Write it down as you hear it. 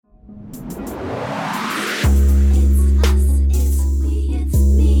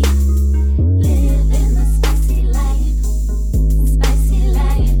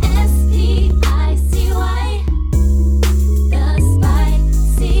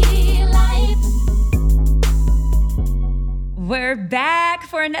back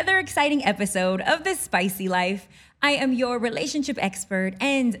for another exciting episode of The Spicy Life. I am your relationship expert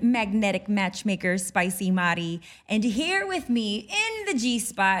and magnetic matchmaker, Spicy Mari. And here with me in the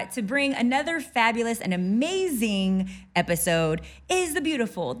G-spot to bring another fabulous and amazing episode is the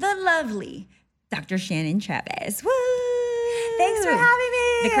beautiful, the lovely Dr. Shannon Chavez. Woo! Thanks for having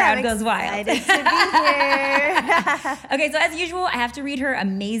me. The crowd goes wild. Excited to be here. Okay, so as usual, I have to read her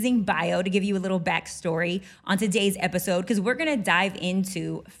amazing bio to give you a little backstory on today's episode because we're going to dive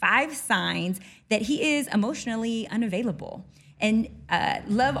into 5 signs that he is emotionally unavailable. And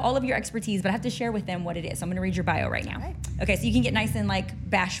love all of your expertise, but I have to share with them what it is. So I'm going to read your bio right now. All right. Okay, so you can get nice and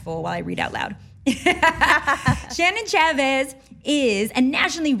bashful while I read out loud. Shannon Chavez is a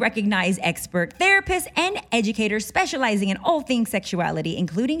nationally recognized expert, therapist, and educator specializing in all things sexuality,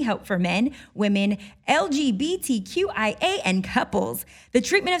 including help for men, women, LGBTQIA, and couples, the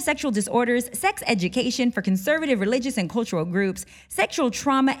treatment of sexual disorders, sex education for conservative religious and cultural groups, sexual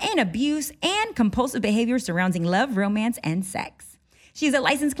trauma and abuse, and compulsive behavior surrounding love, romance, and sex. She's a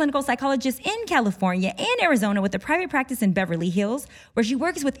licensed clinical psychologist in California and Arizona with a private practice in Beverly Hills, where she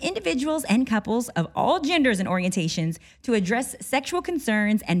works with individuals and couples of all genders and orientations to address sexual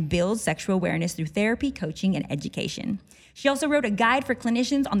concerns and build sexual awareness through therapy, coaching, and education. She also wrote a guide for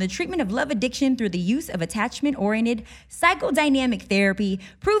clinicians on the treatment of love addiction through the use of attachment-oriented psychodynamic therapy,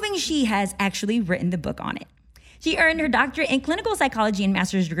 proving she has actually written the book on it. She earned her doctorate in clinical psychology and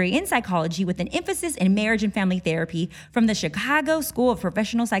master's degree in psychology with an emphasis in marriage and family therapy from the Chicago School of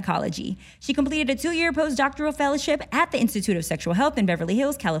Professional Psychology. She completed a 2-year postdoctoral fellowship at the Institute of Sexual Health in Beverly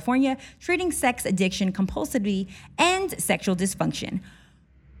Hills, California, treating sex addiction, compulsivity, and sexual dysfunction.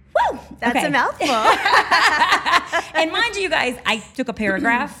 Woo! That's okay. a mouthful. And mind you guys, I took a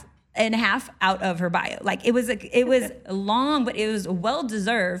paragraph and a half out of her bio. It was long, but it was well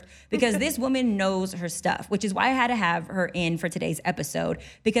deserved because this woman knows her stuff, which is why I had to have her in for today's episode,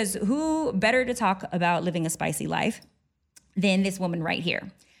 because who better to talk about living a spicy life than this woman right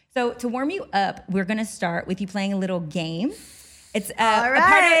here. So to warm you up, we're going to start with you playing a little game. It's a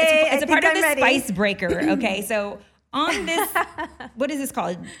part of the Spice Breaker. Okay, so on this, what is this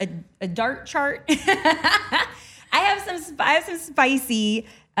called? A dart chart? I have some spicy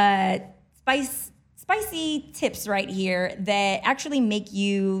tips right here that actually make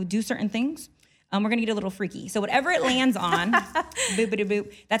you do certain things. We're gonna get a little freaky. So whatever it lands on,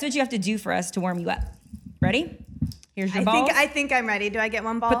 boop, that's what you have to do for us to warm you up. Ready? Here's your balls. I think I'm ready. Do I get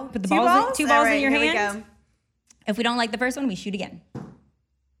one ball? Put the two balls in right, your here hand. We go. If we don't like the first one, we shoot again.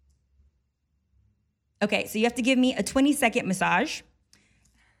 Okay, so you have to give me a 20-second massage.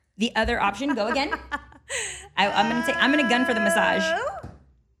 The other option, go again. I'm gonna gun for the massage.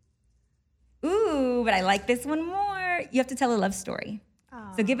 Ooh, but I like this one more. You have to tell a love story.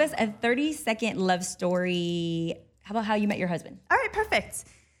 Aww. So give us a 30-second love story. How about how you met your husband? All right, perfect.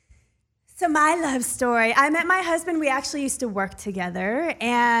 So my love story, I met my husband. We actually used to work together,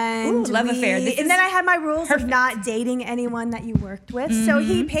 and love affair. And then I had my rules of not dating anyone that you worked with. Mm-hmm. So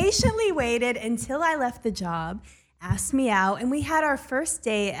he patiently waited until I left the job, asked me out, and we had our first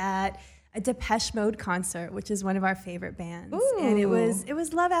date at a Depeche Mode concert, which is one of our favorite bands. Ooh. And it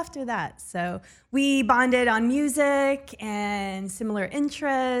was love after that. So we bonded on music and similar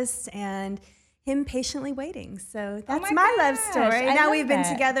interests, and him patiently waiting. So that's my love story. Now we've been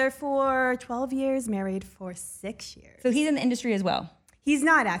together for 12 years, married for 6 years. So he's in the industry as well. He's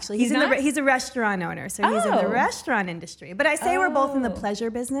not actually. He's a restaurant owner, so he's in the restaurant industry. But I say we're both in the pleasure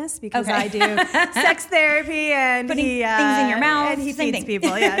business because I do sex therapy and putting things in your mouth, and he feeds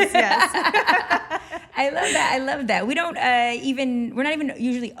people. Yes. I love that. We don't we're not even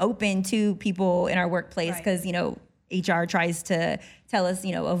usually open to people in our workplace because HR tries to tell us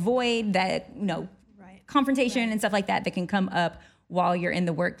avoid that confrontation and stuff like that can come up while you're in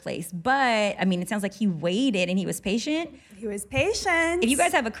the workplace. But I mean, it sounds like he waited and he was patient. He was patient. If you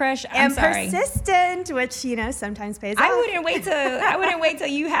guys have a crush, I'm sorry. And persistent, which, sometimes pays off. I wouldn't wait till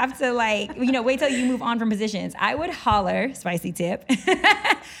you have to wait till you move on from positions. I would holler, spicy tip.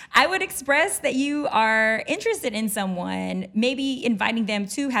 I would express that you are interested in someone, maybe inviting them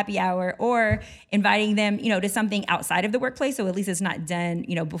to happy hour or inviting them, to something outside of the workplace. So at least it's not done,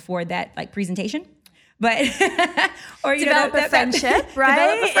 before that presentation. But or develop a friendship,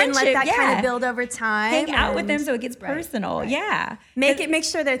 right? Develop a friendship, and let that kind of build over time. Hang out with them so it gets personal. Right. Yeah, make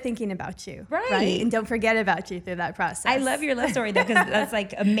sure they're thinking about you, right? And don't forget about you through that process. I love your love story though, because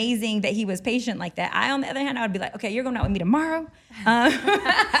that's amazing that he was patient like that. I, on the other hand, I would be like, okay, you're going out with me tomorrow.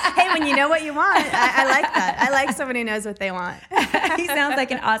 Hey, when you know what you want, I like that. I like someone who knows what they want. He sounds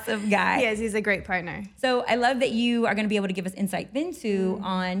like an awesome guy. He is. He's a great partner. So I love that you are going to be able to give us insight into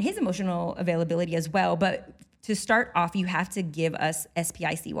on his emotional availability as well. But to start off, you have to give us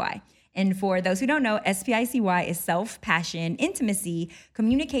SPICY. And for those who don't know, SPICY is self-passion, intimacy,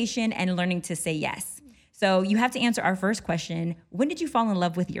 communication, and learning to say yes. So you have to answer our first question. When did you fall in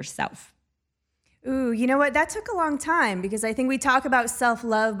love with yourself? Ooh, you know what? That took a long time because I think we talk about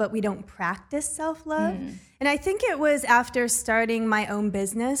self-love, but we don't practice self-love. And I think it was after starting my own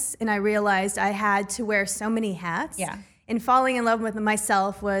business and I realized I had to wear so many hats. Yeah. And falling in love with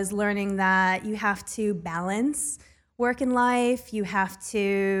myself was learning that you have to balance work and life. You have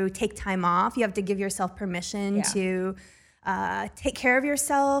to take time off. You have to give yourself permission to take care of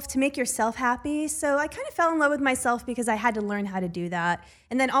yourself, to make yourself happy. So I kind of fell in love with myself because I had to learn how to do that.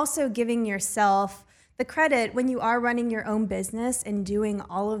 And then also giving yourself the credit when you are running your own business and doing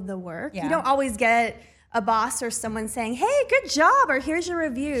all of the work. You don't always get a boss or someone saying, hey, good job, or here's your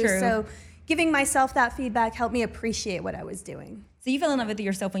review. True. So giving myself that feedback helped me appreciate what I was doing. So you fell in love with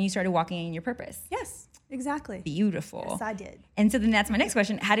yourself when you started walking in your purpose. Yes, exactly. Beautiful. Yes, I did. And so then that's my next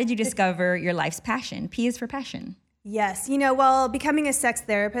question. How did you discover your life's passion? P is for passion. Yes. You know, well, becoming a sex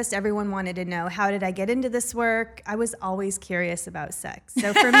therapist, everyone wanted to know, how did I get into this work? I was always curious about sex.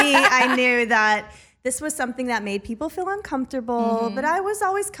 So for me, I knew that this was something that made people feel uncomfortable, but I was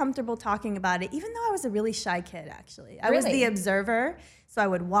always comfortable talking about it, even though I was a really shy kid, actually. I was the observer. So I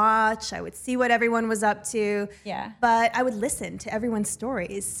would watch, I would see what everyone was up to, but I would listen to everyone's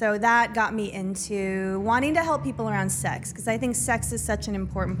stories. So that got me into wanting to help people around sex, because I think sex is such an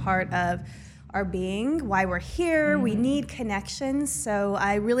important part of our being, why we're here. We need connections. So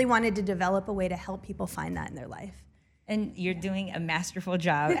I really wanted to develop a way to help people find that in their life. And you're doing a masterful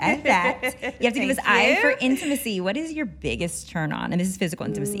job at that. You have to give us I for intimacy. What is your biggest turn on? And this is physical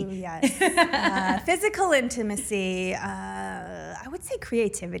intimacy. Ooh, yes. Physical intimacy, I would say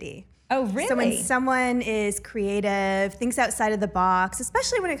creativity. Oh, really? So when someone is creative, thinks outside of the box,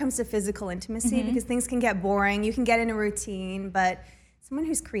 especially when it comes to physical intimacy, because things can get boring, you can get in a routine, but someone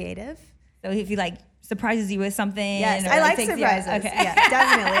who's creative. So if he like surprises you with something. Yes, I like surprises. Yeah, okay. Yeah,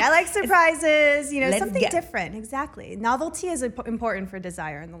 definitely. I like surprises, you know, something different. Exactly. Novelty is important for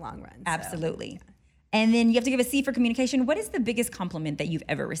desire in the long run. Absolutely. So, And then you have to give a C for communication. What is the biggest compliment that you've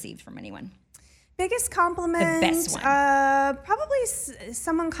ever received from anyone? Biggest compliment? The best one. Probably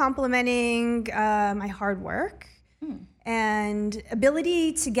someone complimenting my hard work. And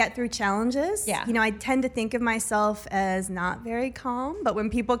ability to get through challenges. Yeah. You know, I tend to think of myself as not very calm, but when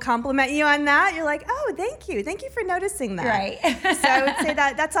people compliment you on that, you're like, oh, thank you. Thank you for noticing that. Right. So I would say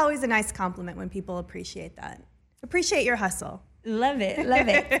that's always a nice compliment when people appreciate that. Appreciate your hustle. Love it. Love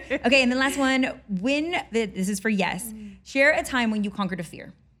it. Okay, and the last one, this is for yes. Share a time when you conquered a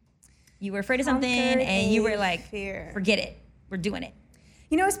fear. You were afraid of something and you were like, forget it. We're doing it.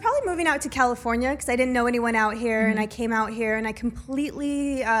 You know, I was probably moving out to California because I didn't know anyone out here, and I came out here and I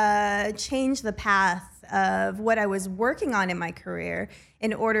completely changed the path of what I was working on in my career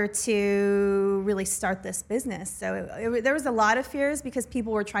in order to really start this business. So there was a lot of fears because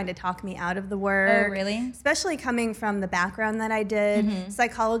people were trying to talk me out of the work. Oh, really? Especially coming from the background that I did.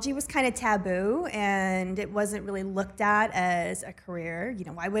 Psychology was kind of taboo, and it wasn't really looked at as a career. You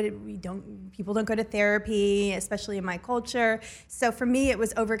know, why would people don't go to therapy, especially in my culture. So for me, it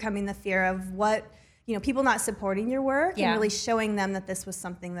was overcoming the fear of people not supporting your work and really showing them that this was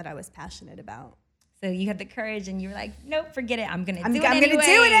something that I was passionate about. So you had the courage and you were like, nope, forget it. I'm going to do it anyways.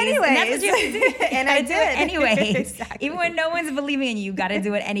 And that's what you have to do. And I did. Anyways. Exactly. Even when no one's believing in you, you got to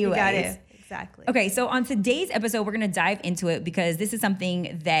do it anyways. You got to. Exactly. Okay, so on today's episode, we're going to dive into it because this is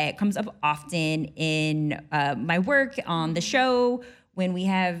something that comes up often in my work on the show. When we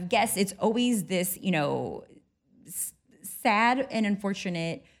have guests, it's always this, sad and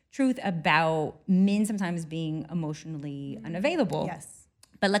unfortunate truth about men sometimes being emotionally unavailable. Yes.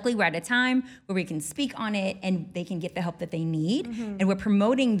 But luckily, we're at a time where we can speak on it and they can get the help that they need. And we're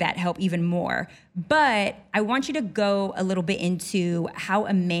promoting that help even more. But I want you to go a little bit into how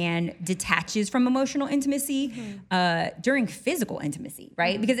a man detaches from emotional intimacy during physical intimacy,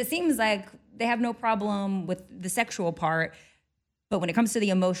 right? Because it seems like they have no problem with the sexual part, but when it comes to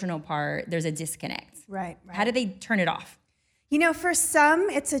the emotional part, there's a disconnect. Right. How do they turn it off? You know, for some,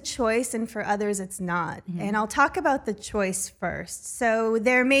 it's a choice, and for others, it's not. And I'll talk about the choice first. So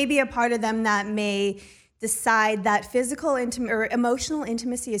there may be a part of them that may decide that physical or emotional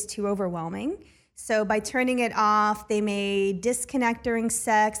intimacy is too overwhelming. So by turning it off, they may disconnect during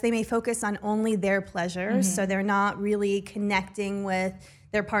sex. They may focus on only their pleasures, so they're not really connecting with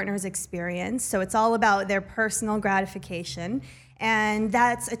their partner's experience. So it's all about their personal gratification. And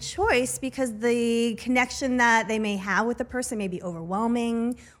that's a choice because the connection that they may have with the person may be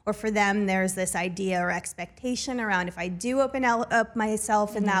overwhelming, or for them, there's this idea or expectation around if I do open up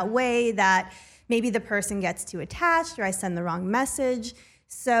myself in that way, that maybe the person gets too attached or I send the wrong message.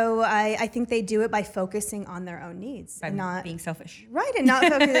 So I think they do it by focusing on their own needs. By and not being selfish. Right, and not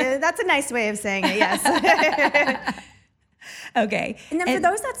focusing. That's a nice way of saying it, yes. Okay. And then for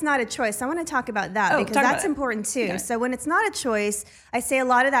those that's not a choice, I want to talk about that because that's important too. Okay. So when it's not a choice, I say a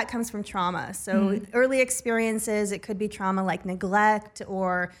lot of that comes from trauma. So early experiences, it could be trauma like neglect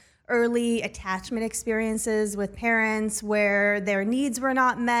or early attachment experiences with parents where their needs were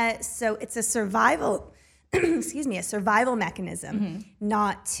not met. So it's a survival a survival mechanism,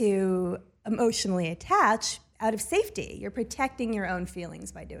 not to emotionally attach out of safety. You're protecting your own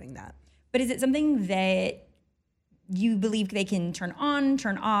feelings by doing that. But is it something that you believe they can turn on,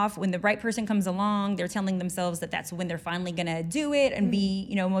 turn off when the right person comes along? They're telling themselves that that's when they're finally gonna do it and be,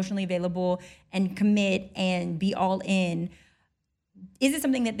 emotionally available and commit and be all in. Is it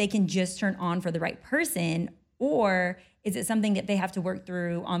something that they can just turn on for the right person, or is it something that they have to work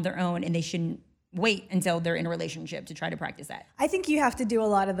through on their own and they shouldn't wait until they're in a relationship to try to practice that? I think you have to do a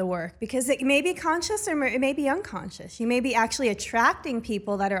lot of the work because it may be conscious or it may be unconscious. You may be actually attracting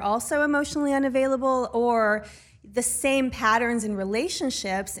people that are also emotionally unavailable or the same patterns in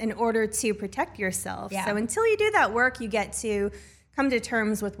relationships in order to protect yourself. Yeah. So until you do that work, you get to come to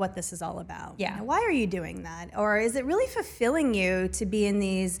terms with what this is all about. Yeah. Why are you doing that? Or is it really fulfilling you to be in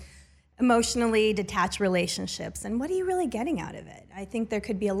these emotionally detached relationships, and what are you really getting out of it? I think there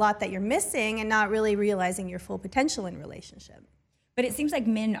could be a lot that you're missing and not really realizing your full potential in relationship. But it seems like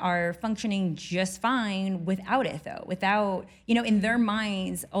men are functioning just fine without it, though. Without, in their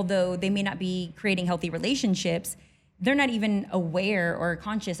minds, although they may not be creating healthy relationships, they're not even aware or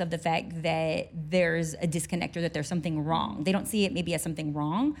conscious of the fact that there's a disconnect or that there's something wrong. They don't see it maybe as something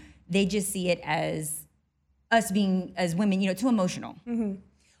wrong. They just see it as us being, as women, too emotional.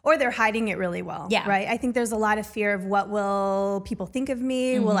 Or they're hiding it really well, right? I think there's a lot of fear of what will people think of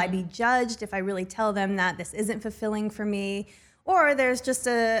me? Will I be judged if I really tell them that this isn't fulfilling for me? Or there's just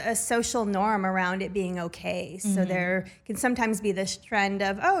a social norm around it being okay. So there can sometimes be this trend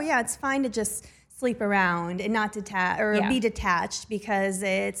of, it's fine to just sleep around and not be detached because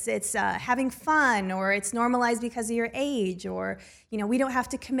it's having fun, or it's normalized because of your age, or we don't have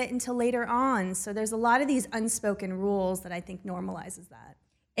to commit until later on. So there's a lot of these unspoken rules that I think normalizes that.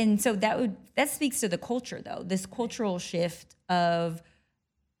 And so that speaks to the culture, though, this cultural shift of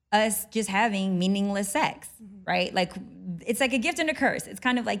us just having meaningless sex, right? Like, it's like a gift and a curse. It's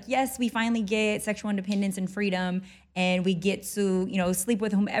kind of like, yes, we finally get sexual independence and freedom, and we get to, sleep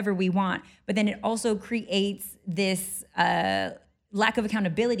with whomever we want. But then it also creates this lack of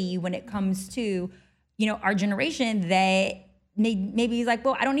accountability when it comes to, our generation that maybe is like,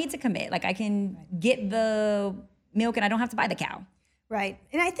 well, I don't need to commit. Like, I can get the milk and I don't have to buy the cow. Right.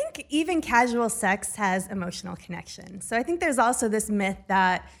 And I think even casual sex has emotional connection. So I think there's also this myth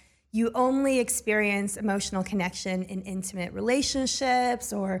that you only experience emotional connection in intimate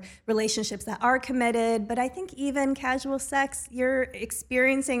relationships or relationships that are committed. But I think even casual sex, you're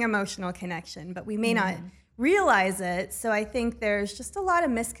experiencing emotional connection, but we may not realize it. So I think there's just a lot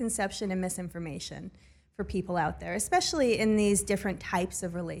of misconception and misinformation for people out there, especially in these different types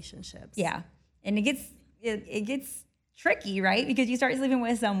of relationships. Yeah. And it gets tricky, right? Because you start sleeping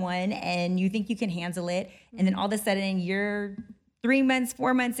with someone and you think you can handle it. And then all of a sudden you're 3 months,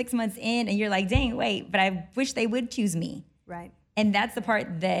 4 months, 6 months in, and you're like, dang, wait, but I wish they would choose me. Right. And that's the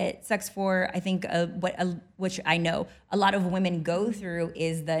part that sucks for, I think, which I know a lot of women go through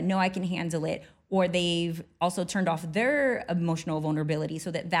is the, no, I can handle it. Or they've also turned off their emotional vulnerability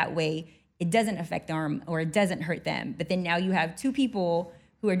so that way it doesn't affect them or it doesn't hurt them. But then now you have two people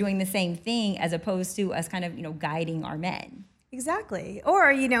who are doing the same thing as opposed to us kind of, guiding our men. Exactly. Or,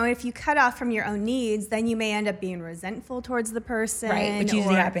 if you cut off from your own needs, then you may end up being resentful towards the person. Right, which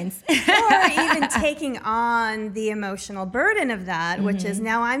usually happens. Or even taking on the emotional burden of that, which is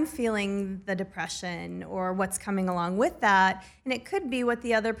now I'm feeling the depression or what's coming along with that. And it could be what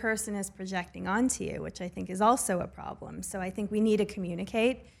the other person is projecting onto you, which I think is also a problem. So I think we need to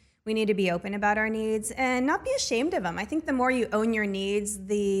communicate. We need to be open about our needs and not be ashamed of them. I think the more you own your needs,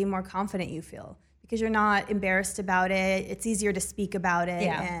 the more confident you feel because you're not embarrassed about it. It's easier to speak about it,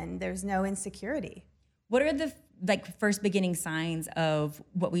 and there's no insecurity. What are the first beginning signs of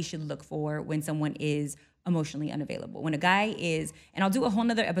what we should look for when someone is emotionally unavailable? When a guy is, and I'll do a whole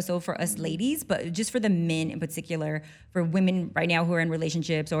nother episode for us ladies, but just for the men in particular, for women right now who are in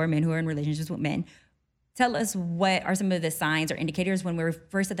relationships or men who are in relationships with men, tell us what are some of the signs or indicators when we're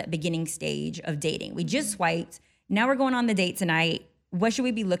first at that beginning stage of dating. We just swiped. Now we're going on the date tonight. What should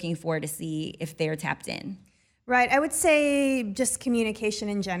we be looking for to see if they're tapped in? Right. I would say just communication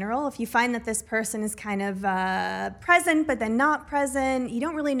in general. If you find that this person is kind of present, but then not present, you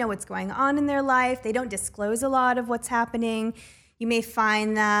don't really know what's going on in their life. They don't disclose a lot of what's happening. You may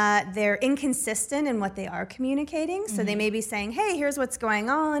find that they're inconsistent in what they are communicating. So they may be saying, hey, here's what's going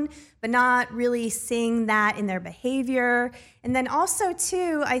on, but not really seeing that in their behavior. And then also,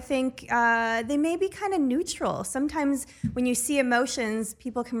 too, I think they may be kind of neutral. Sometimes when you see emotions,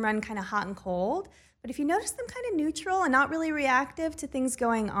 people can run kind of hot and cold. But if you notice them kind of neutral and not really reactive to things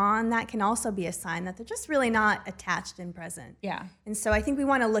going on, that can also be a sign that they're just really not attached and present. Yeah. And so I think we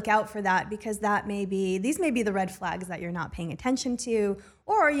want to look out for that, because these may be the red flags that you're not paying attention to,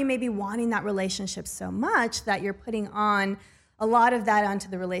 or you may be wanting that relationship so much that you're putting on a lot of that onto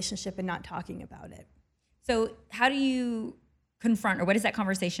the relationship and not talking about it. So how do you confront, or what does that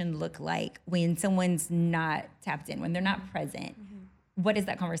conversation look like when someone's not tapped in, when they're not present? What does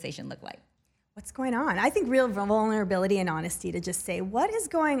that conversation look like? What's going on? I think real vulnerability and honesty to just say, what is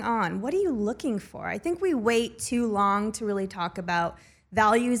going on? What are you looking for? I think we wait too long to really talk about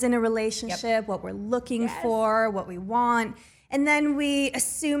values in a relationship, what we're looking for, what we want. And then we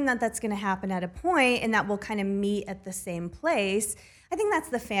assume that that's going to happen at a point and that we'll kind of meet at the same place. I think that's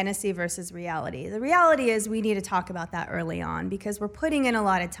the fantasy versus reality. The reality is we need to talk about that early on, because we're putting in a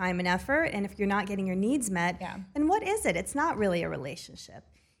lot of time and effort. And if you're not getting your needs met, then what is it? It's not really a relationship.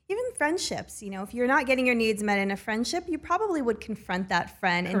 Even friendships, if you're not getting your needs met in a friendship, you probably would confront that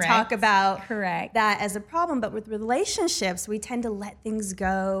friend and talk about that as a problem. But with relationships, we tend to let things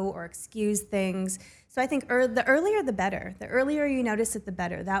go or excuse things. So I think the earlier the better. The earlier you notice it, the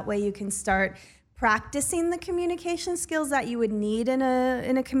better. That way you can start practicing the communication skills that you would need in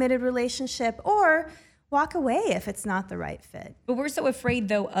a committed relationship, or walk away if it's not the right fit. But we're so afraid,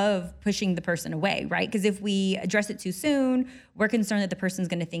 though, of pushing the person away, right? Because if we address it too soon, we're concerned that the person's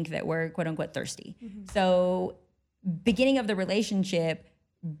going to think that we're quote unquote thirsty. So beginning of the relationship,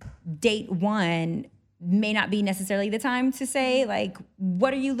 date one may not be necessarily the time to say, like,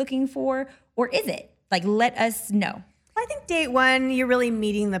 what are you looking for? Or is it? Like, let us know. I think date one, you're really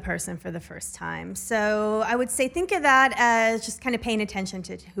meeting the person for the first time. So I would say think of that as just kind of paying attention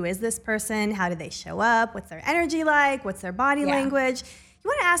to who is this person, how do they show up, what's their energy like, what's their body language. You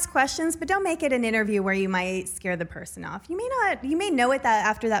want to ask questions, but don't make it an interview where you might scare the person off. You may know it that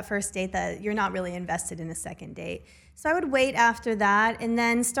after that first date that you're not really invested in a second date. So I would wait after that and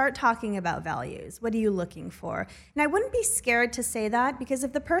then start talking about values. What are you looking for? And I wouldn't be scared to say that, because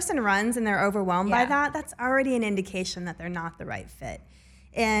if the person runs and they're overwhelmed by that, that's already an indication that they're not the right fit.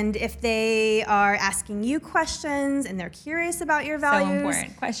 And if they are asking you questions and they're curious about your values. So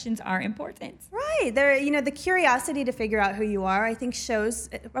important. Questions are important. Right. The curiosity to figure out who you are, I think, shows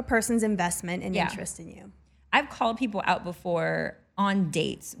a person's investment and interest in you. I've called people out before on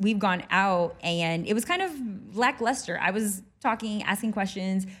dates. We've gone out and it was kind of lackluster. I was talking, asking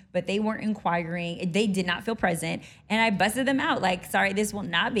questions, but they weren't inquiring. They did not feel present. And I busted them out like, sorry, this will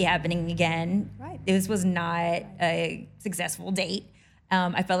not be happening again. Right. This was not a successful date.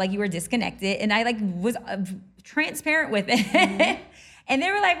 I felt like you were disconnected, and I was transparent with it. And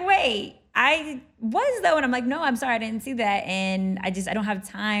they were like, wait, I was though. And I'm like, no, I'm sorry, I didn't see that. And I don't have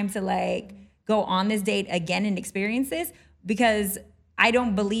time to go on this date again and experience this, because I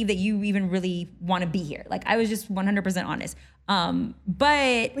don't believe that you even really want to be here. I was just 100% honest.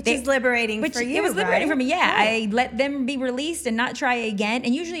 But is liberating for you. It was liberating for me. Yeah. Right. I let them be released and not try again.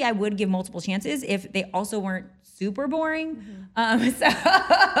 And usually I would give multiple chances if they also weren't super boring. So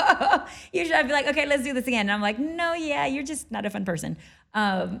usually I'd be like, okay, let's do this again. And I'm like, no, you're just not a fun person. But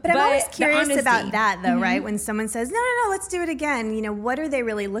I'm always curious about that, though, right? When someone says, no, let's do it again. What are they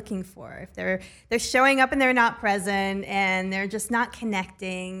really looking for? If they're showing up and they're not present and they're just not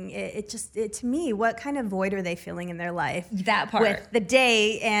connecting, to me, what kind of void are they feeling in their life? That part. With the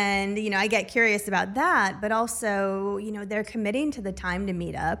date, and, I get curious about that, but also, they're committing to the time to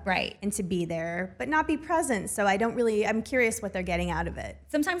meet up. Right. And to be there, but not be present. So I'm curious what they're getting out of it.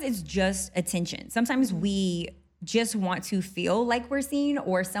 Sometimes it's just attention. Sometimes we just want to feel like we're seen,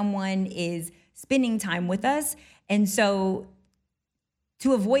 or someone is spending time with us. And so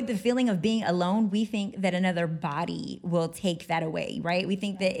to avoid the feeling of being alone, we think that another body will take that away, right? We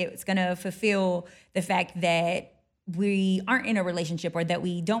think that it's going to fulfill the fact that we aren't in a relationship, or that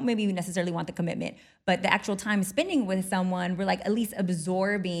we don't maybe necessarily want the commitment, but the actual time spending with someone, we're at least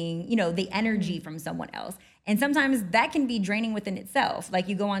absorbing, the energy from someone else. And sometimes that can be draining within itself.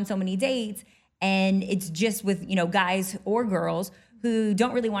 You go on so many dates, and it's just with, guys or girls who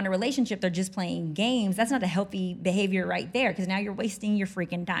don't really want a relationship, they're just playing games. That's not a healthy behavior right there, because now you're wasting your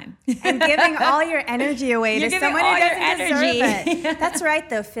freaking time. And giving all your energy away to someone who doesn't deserve it. That's right,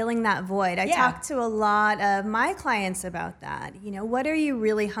 though, filling that void. I talk to a lot of my clients about that. You know, what are you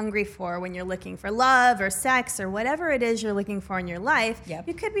really hungry for when you're looking for love or sex or whatever it is you're looking for in your life?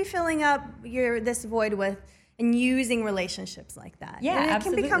 You could be filling up this void with and using relationships like that. Yeah, and it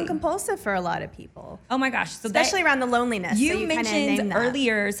absolutely. can become compulsive for a lot of people. Oh my gosh. So especially around the loneliness. You mentioned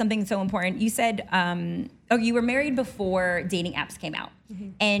earlier something so important. You said, you were married before dating apps came out.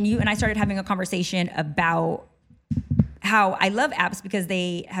 And you and I started having a conversation about how I love apps because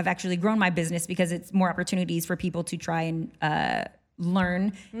they have actually grown my business, because it's more opportunities for people to try and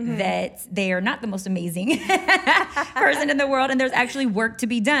learn that they are not the most amazing person in the world, and there's actually work to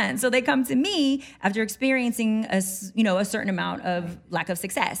be done. So they come to me after experiencing a certain amount of lack of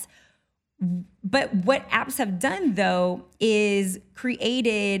success. But what apps have done, though, is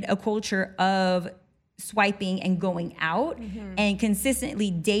created a culture of swiping and going out and consistently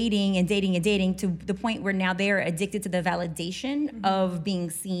dating to the point where now they are addicted to the validation of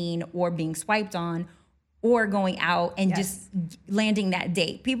being seen or being swiped on or going out and just landing that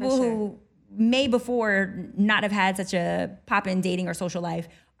date. People who may before not have had such a pop-in dating or social life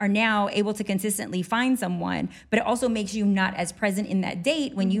are now able to consistently find someone, but it also makes you not as present in that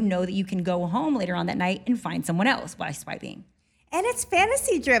date when you know that you can go home later on that night and find someone else by swiping. And it's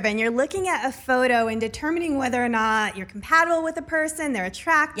fantasy driven. You're looking at a photo and determining whether or not you're compatible with a person, they're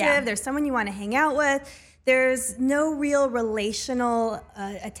attractive, there's someone you want to hang out with. There's no real relational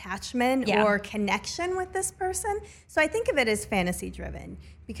attachment or connection with this person. So I think of it as fantasy driven,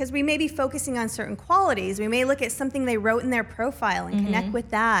 because we may be focusing on certain qualities. We may look at something they wrote in their profile and connect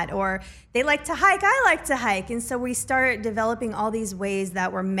with that. Or they like to hike, I like to hike. And so we start developing all these ways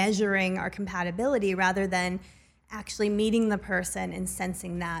that we're measuring our compatibility rather than actually meeting the person and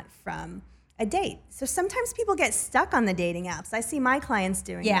sensing that from a date. So sometimes people get stuck on the dating apps. I see my clients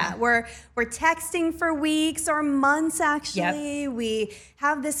doing that. We're texting for weeks or months, actually. We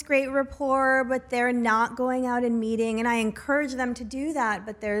have this great rapport, but they're not going out and meeting. And I encourage them to do that,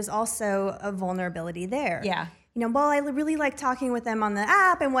 but there's also a vulnerability there. You know, well, I really like talking with them on the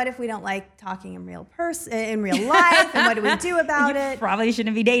app, and what if we don't like talking in real life, and what do we do about it? Probably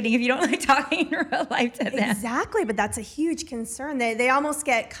shouldn't be dating if you don't like talking in real life to them. Exactly, but that's a huge concern. They almost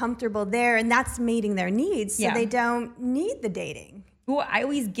get comfortable there, and that's meeting their needs, so they don't need the dating. Well, I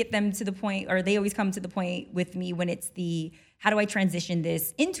always get them to the point, or they always come to the point with me when it's how do I transition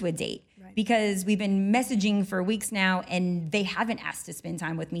this into a date? Because we've been messaging for weeks now and they haven't asked to spend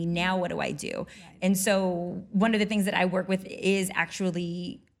time with me. Now what do I do? And so one of the things that I work with is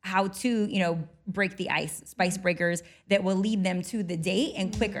actually how to, break the ice, spice breakers that will lead them to the date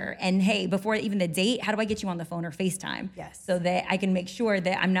and quicker. And hey, before even the date, how do I get you on the phone or FaceTime? So that I can make sure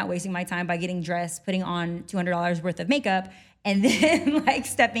that I'm not wasting my time by getting dressed, putting on $200 worth of makeup, and then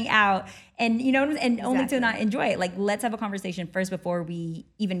stepping out and, only to not enjoy it. Let's have a conversation first before we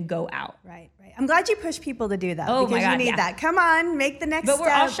even go out. Right. I'm glad you push people to do that. Oh because my God, you need that. Come on, make the next step. But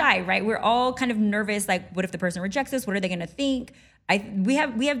we're all shy, right? We're all kind of nervous. What if the person rejects us? What are they going to think? We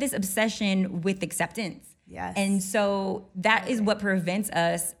have this obsession with acceptance. And so that is what prevents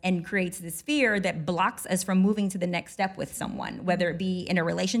us and creates this fear that blocks us from moving to the next step with someone, whether it be in a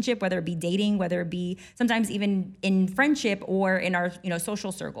relationship, whether it be dating, whether it be sometimes even in friendship or in our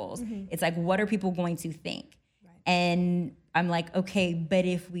social circles. It's what are people going to think? And I'm like, okay, but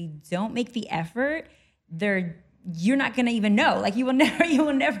if we don't make the effort, you're not gonna even know. You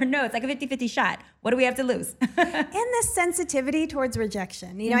will never know. It's like a 50-50 shot. What do we have to lose? And the sensitivity towards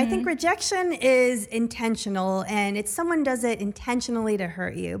rejection. I think rejection is intentional, and it's someone does it intentionally to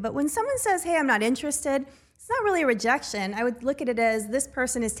hurt you. But when someone says, hey, I'm not interested, it's not really a rejection. I would look at it as this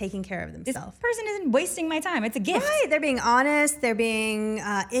person is taking care of themselves. This person isn't wasting my time. It's a gift. Right. They're being honest. They're being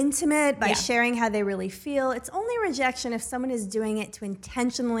intimate by sharing how they really feel. It's only rejection if someone is doing it to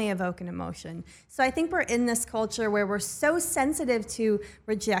intentionally evoke an emotion. So I think we're in this culture where we're so sensitive to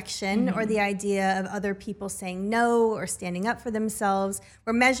rejection or the idea of other people saying no or standing up for themselves.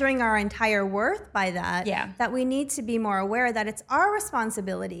 We're measuring our entire worth by that. That we need to be more aware that it's our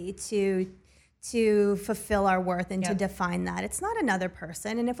responsibility to fulfill our worth and to define that. It's not another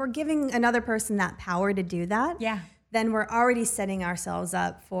person. And if we're giving another person that power to do that, then we're already setting ourselves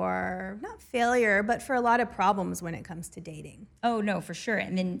up for not failure, but for a lot of problems when it comes to dating. Oh, no, for sure.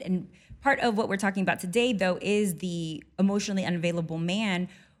 And part of what we're talking about today, though, is the emotionally unavailable man.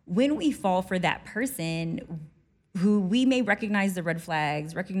 When we fall for that person, who we may recognize the red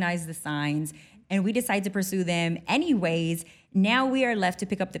flags, recognize the signs, and we decide to pursue them anyways. Now we are left to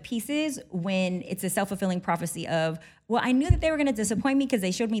pick up the pieces when it's a self-fulfilling prophecy of, well, I knew that they were going to disappoint me because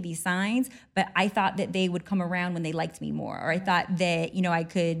they showed me these signs, but I thought that they would come around when they liked me more, or I thought that, I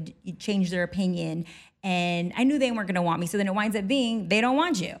could change their opinion, and I knew they weren't going to want me. So then it winds up being they don't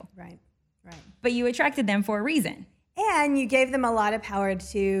want you. Right. But you attracted them for a reason. And you gave them a lot of power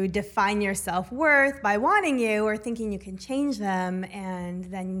to define your self-worth by wanting you or thinking you can change them. And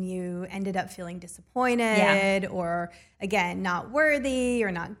then you ended up feeling disappointed or, again, not worthy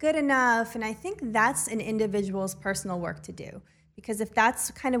or not good enough. And I think that's an individual's personal work to do. Because if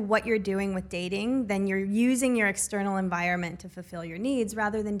that's kind of what you're doing with dating, then you're using your external environment to fulfill your needs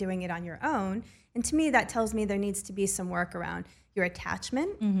rather than doing it on your own. And to me, that tells me there needs to be some work around your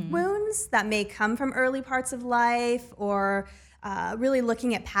attachment wounds that may come from early parts of life, or really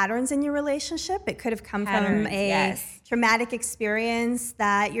looking at patterns in your relationship. It could have come from a traumatic experience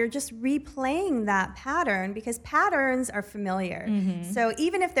that you're just replaying that pattern, because patterns are familiar. So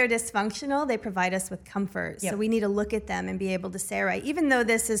even if they're dysfunctional, they provide us with comfort. So we need to look at them and be able to say, all right, even though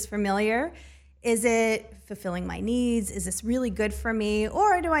this is familiar, is it fulfilling my needs? Is this really good for me?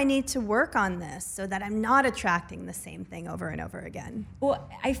 Or do I need to work on this so that I'm not attracting the same thing over and over again? Well,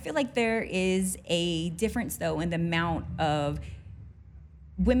 I feel like there is a difference, though, in the amount of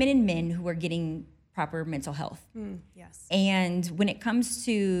women and men who are getting proper mental health. Yes. And when it comes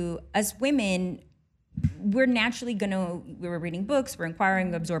to us women, we're naturally we're reading books, we're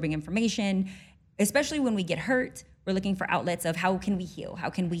inquiring, absorbing information, especially when we get hurt, we're looking for outlets of how can we heal? How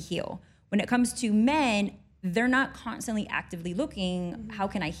can we heal? When it comes to men, they're not constantly actively looking, how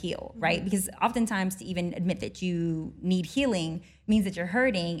can I heal, right? Because oftentimes to even admit that you need healing means that you're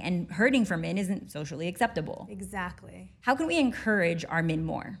hurting, and hurting for men isn't socially acceptable. Exactly. How can we encourage our men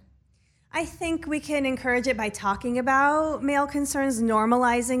more? I think we can encourage it by talking about male concerns,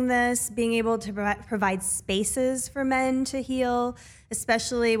 normalizing this, being able to provide spaces for men to heal,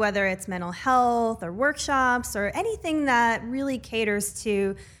 especially whether it's mental health or workshops or anything that really caters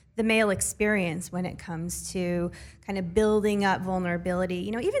to the male experience when it comes to kind of building up vulnerability.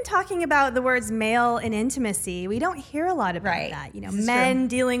 Even talking about the words male and intimacy, we don't hear a lot about that. Men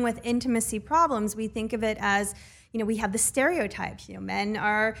dealing with intimacy problems, we think of it as, we have the stereotypes. Men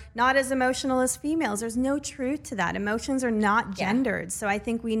are not as emotional as females. There's no truth to that. Emotions are not gendered. So I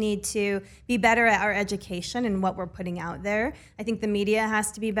think we need to be better at our education and what we're putting out there. I think the media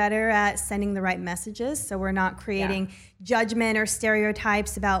has to be better at sending the right messages, so we're not creating judgment or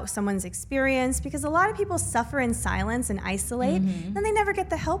stereotypes about someone's experience, because a lot of people suffer in silence and isolate, and they never get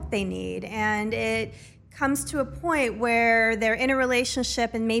the help they need. And it comes to a point where they're in a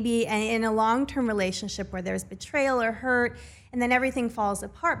relationship, and maybe in a long-term relationship where there's betrayal or hurt, and then everything falls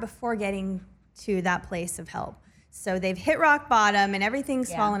apart before getting to that place of help. So they've hit rock bottom and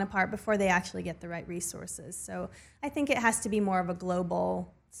everything's fallen apart before they actually get the right resources. So I think it has to be more of a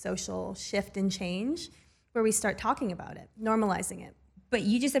global social shift and change where we start talking about it, normalizing it. But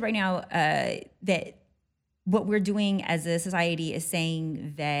you just said right now that what we're doing as a society is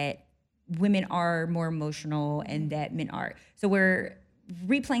saying that women are more emotional and that men are. So we're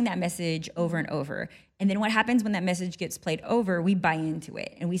replaying that message over and over. And then what happens when that message gets played over, we buy into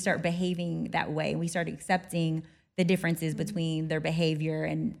it and we start behaving that way. And we start accepting the differences between their behavior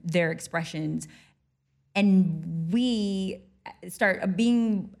and their expressions. And we start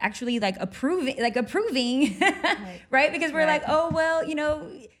being actually approving, right? Because we're like, oh, well,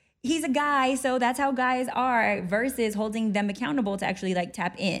 he's a guy, so that's how guys are, versus holding them accountable to actually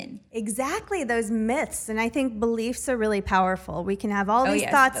tap in. Exactly, those myths. And I think beliefs are really powerful. We can have all these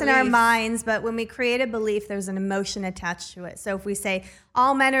thoughts in our minds, but when we create a belief, there's an emotion attached to it. So if we say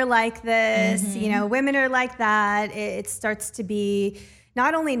all men are like this, women are like that, it starts to be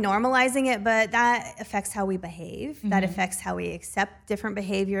not only normalizing it, but that affects how we behave. That affects how we accept different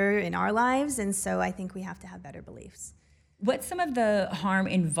behavior in our lives. And so I think we have to have better beliefs. What's some of the harm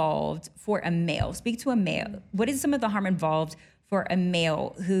involved for a male? Speak to a male. What is some of the harm involved for a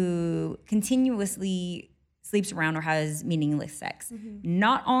male who continuously sleeps around or has meaningless sex?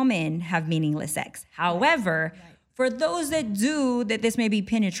 Not all men have meaningless sex. However, for those that do, that this may be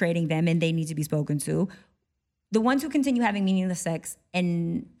penetrating them and they need to be spoken to, the ones who continue having meaningless sex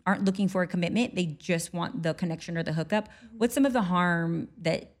and aren't looking for a commitment, they just want the connection or the hookup. What's some of the harm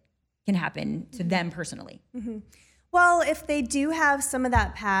that can happen to them personally? Well, if they do have some of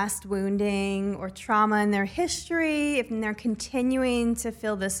that past wounding or trauma in their history, if they're continuing to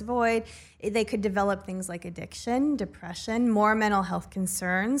fill this void, they could develop things like addiction, depression, more mental health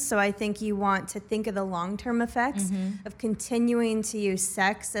concerns. So I think you want to think of the long-term effects of continuing to use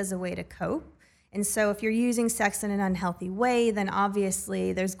sex as a way to cope And so if you're using sex in an unhealthy way, then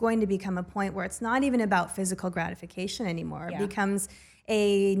obviously there's going to become a point where it's not even about physical gratification anymore. It becomes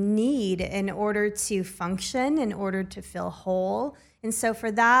a need in order to function, in order to feel whole. And so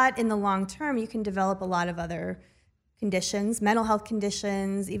for that, in the long term, you can develop a lot of other conditions, mental health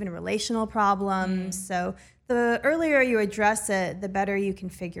conditions, even relational problems. So the earlier you address it, the better you can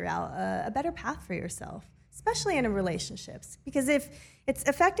figure out a better path for yourself, especially in relationships. Because if it's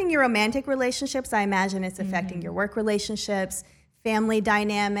affecting your romantic relationships, I imagine it's affecting your work relationships, family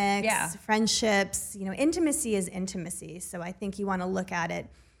dynamics, friendships. You know, intimacy is intimacy. So I think you want to look at it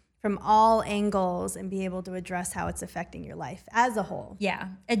from all angles and be able to address how it's affecting your life as a whole. Yeah,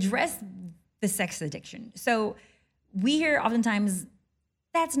 address the sex addiction. So we hear oftentimes,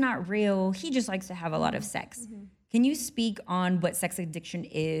 that's not real. He just likes to have a lot of sex. Can you speak on what sex addiction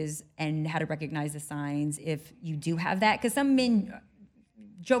is and how to recognize the signs if you do have that? Because some men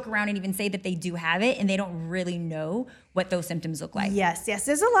joke around and even say that they do have it and they don't really know what those symptoms look like. Yes.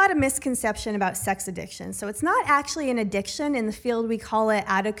 There's a lot of misconception about sex addiction. So it's not actually an addiction. In the field, we call it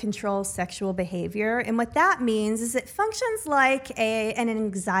out of control sexual behavior. And what that means is it functions like an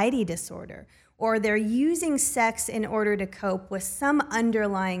anxiety disorder, or they're using sex in order to cope with some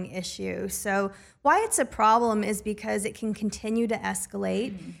underlying issue. So why it's a problem is because it can continue to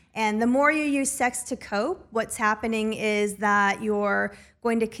escalate. And the more you use sex to cope, what's happening is that you're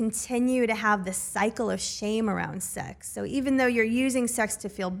going to continue to have this cycle of shame around sex. So even though you're using sex to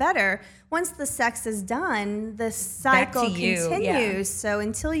feel better, once the sex is done, the cycle continues. So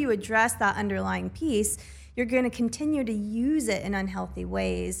until you address that underlying piece, you're going to continue to use it in unhealthy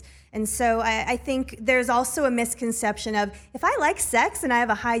ways. And so I think there's also a misconception of, if I like sex and I have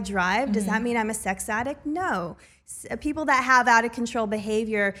a high drive, does that mean I'm a sex addict? No. People that have out of control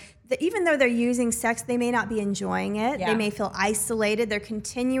behavior, even though they're using sex, they may not be enjoying it. They may feel isolated. They're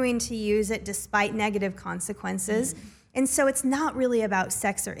continuing to use it despite negative consequences. And so it's not really about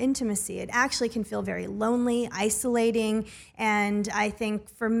sex or intimacy. It actually can feel very lonely, isolating. And I think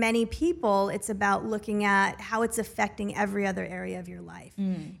for many people, it's about looking at how it's affecting every other area of your life.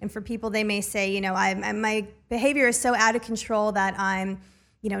 And for people, they may say, you know, my behavior is so out of control that I'm,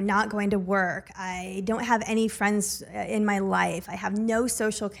 you know, not going to work. I don't have any friends in my life. I have no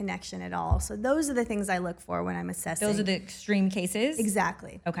social connection at all. So those are the things I look for when I'm assessing. Those are the extreme cases?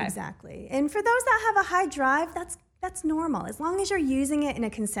 Exactly. Okay. Exactly. And for those that have a high drive, that's normal. As long as you're using it in a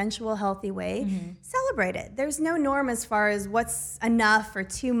consensual, healthy way, celebrate it. There's no norm as far as what's enough or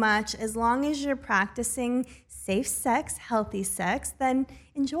too much. As long as you're practicing safe sex, healthy sex, then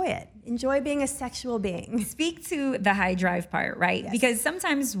enjoy it. Enjoy being a sexual being. Speak to the high drive part, right? Yes. Because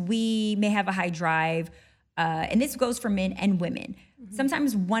sometimes we may have a high drive, and this goes for men and women.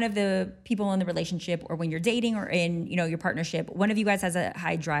 Sometimes one of the people in the relationship, or when you're dating or in, you know, your partnership, one of you guys has a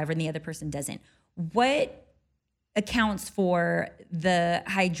high drive and the other person doesn't. What accounts for the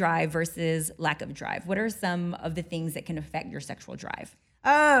high drive versus lack of drive? What are some of the things that can affect your sexual drive?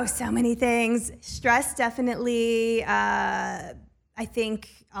 Oh, so many things. Stress, definitely. I think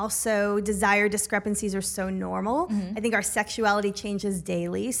also desire discrepancies are so normal. I think our sexuality changes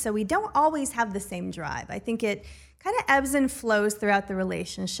daily, so we don't always have the same drive. I think it kind of ebbs and flows throughout the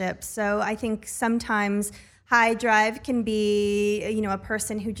relationship. So I think sometimes high drive can be, you know, a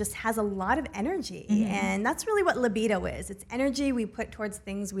person who just has a lot of energy. And that's really what libido is. It's energy we put towards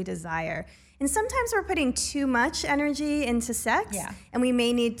things we desire. And sometimes we're putting too much energy into sex, and we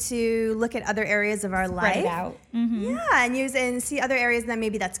may need to look at other areas of our life. Spread it out. And use and see other areas. That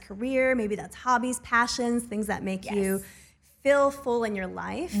maybe that's career, maybe that's hobbies, passions, things that make you feel full in your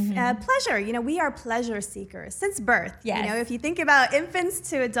life. Pleasure, you know, we are pleasure seekers since birth. You know, if you think about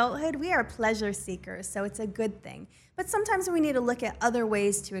infants to adulthood, we are pleasure seekers, so it's a good thing. But sometimes we need to look at other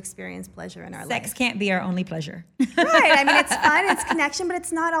ways to experience pleasure in our life. Sex can't be our only pleasure. Right, I mean, it's fun, it's connection, but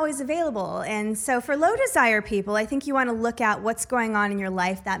it's not always available. And so for low desire people, I think you want to look at what's going on in your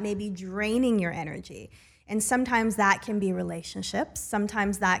life that may be draining your energy. And sometimes that can be relationships.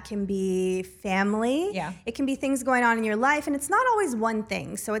 Sometimes that can be family. It can be things going on in your life. And it's not always one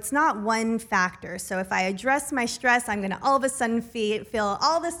thing. So it's not one factor. So if I address my stress, I'm going to all of a sudden feel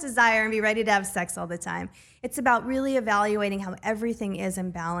all this desire and be ready to have sex all the time. It's about really evaluating how everything is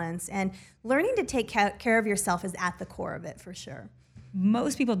in balance. And learning to take care of yourself is at the core of it, for sure.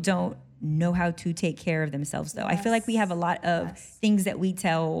 Most people don't know how to take care of themselves, though. I feel like we have a lot of things that we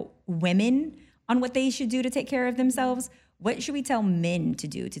tell women on what they should do to take care of themselves. What should we tell men to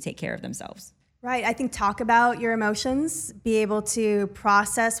do to take care of themselves? Right. I think talk about your emotions, be able to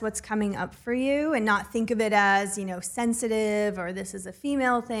process what's coming up for you and not think of it as, sensitive or this is a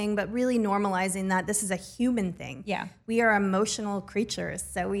female thing, but really normalizing that this is a human thing. Yeah. We are emotional creatures,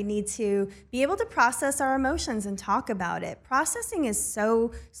 so we need to be able to process our emotions and talk about it. Processing is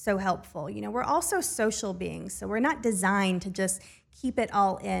so, so helpful. We're also social beings, so we're not designed to just keep it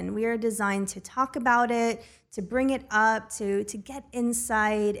all in. We are designed to talk about it, to bring it up, to get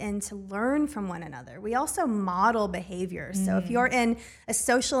insight, and to learn from one another. We also model behavior. So if you're in a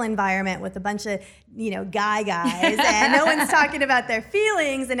social environment with a bunch of, guys, and no one's talking about their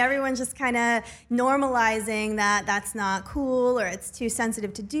feelings, and everyone's just kind of normalizing that that's not cool or it's too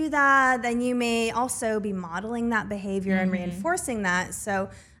sensitive to do that, then you may also be modeling that behavior and reinforcing that. So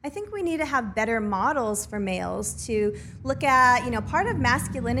I think we need to have better models for males to look at, part of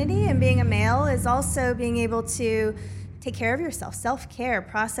masculinity and being a male is also being able to take care of yourself, self-care,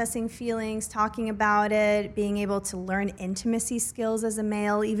 processing feelings, talking about it, being able to learn intimacy skills as a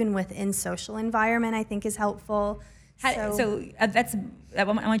male, even within social environment, I think is helpful. I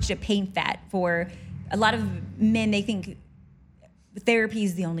want you to paint that for a lot of men. They think therapy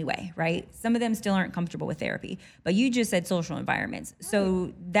is the only way, right? Some of them still aren't comfortable with therapy, but you just said social environments.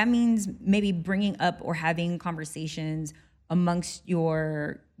 So that means maybe bringing up or having conversations amongst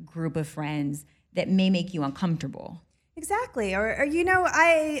your group of friends that may make you uncomfortable. Exactly. Or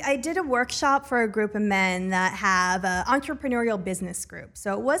I did a workshop for a group of men that have an entrepreneurial business group.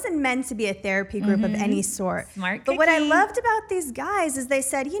 So it wasn't meant to be a therapy group of any sort. Smart But what I loved about these guys is they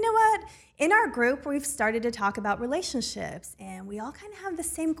said, you know what? In our group, we've started to talk about relationships, and we all kind of have the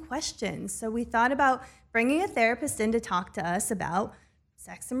same questions. So we thought about bringing a therapist in to talk to us about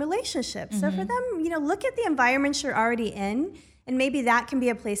sex and relationships. So for them, look at the environment you're already in, and maybe that can be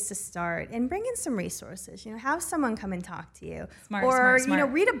a place to start. And bring in some resources. Have someone come and talk to you, smart.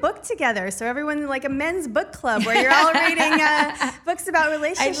 Read a book together. So everyone, like a men's book club where you're all reading books about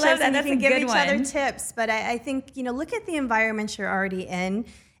relationships, and you can give each other tips. But I think look at the environment you're already in.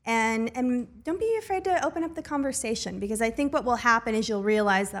 And don't be afraid to open up the conversation, because I think what will happen is you'll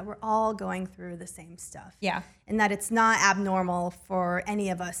realize that we're all going through the same stuff. Yeah. And that it's not abnormal for any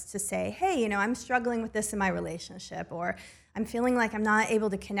of us to say, hey, I'm struggling with this in my relationship, or I'm feeling like I'm not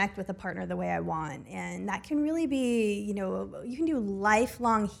able to connect with a partner the way I want. And that can really be, you can do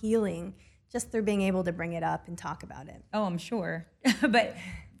lifelong healing just through being able to bring it up and talk about it. Oh, I'm sure. But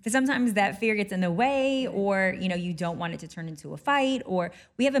sometimes that fear gets in the way, or, you don't want it to turn into a fight, or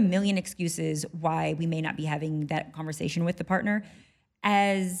we have a million excuses why we may not be having that conversation with the partner.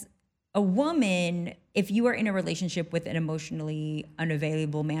 As a woman, if you are in a relationship with an emotionally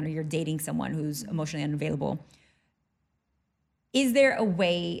unavailable man, or you're dating someone who's emotionally unavailable, is there a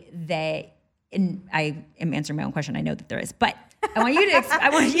way that, and I am answering my own question, I know that there is, but I want you to, I'm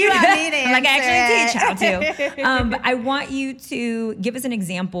like, I actually teach how to. But I want you to give us an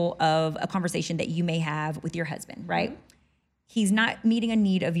example of a conversation that you may have with your husband, right? He's not meeting a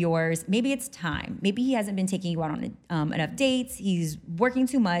need of yours. Maybe it's time. Maybe he hasn't been taking you out on enough dates. He's working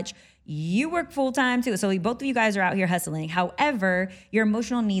too much. You work full time too. So both of you guys are out here hustling. However, your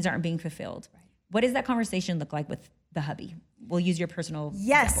emotional needs aren't being fulfilled. Right. What does that conversation look like with the hubby? We'll use your personal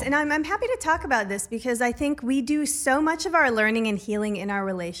example. And I'm happy to talk about this, because I think we do so much of our learning and healing in our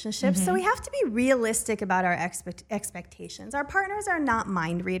relationships. So we have to be realistic about our expectations. Our partners are not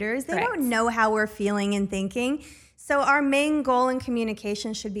mind readers. They don't know how we're feeling and thinking. So our main goal in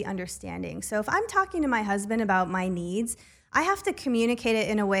communication should be understanding. So if I'm talking to my husband about my needs, I have to communicate it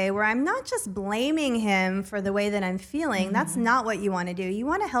in a way where I'm not just blaming him for the way that I'm feeling. That's not what you want to do. You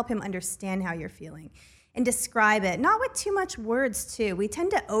want to help him understand how you're feeling and describe it, not with too much words too. We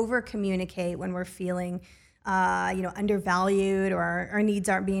tend to over-communicate when we're feeling, undervalued, or our needs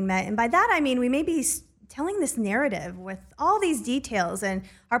aren't being met. And by that, I mean we may be telling this narrative with all these details, and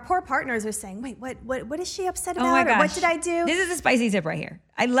our poor partners are saying, wait, what is she upset about? Oh my gosh. Or what did I do? This is a spicy tip right here.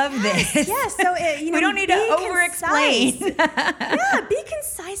 I love this. Yes, so we don't need to over-explain. Yeah, be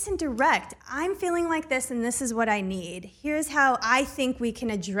concise and direct. I'm feeling like this, and this is what I need. Here's how I think we can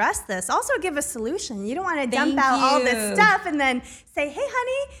address this. Also give a solution. You don't want to dump out all this stuff and then say, hey,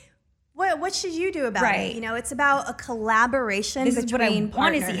 honey, what should you do about it? It's about a collaboration between partners. This is what I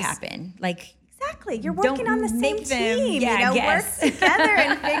want to see happen. Exactly. You're working on the same team. Work together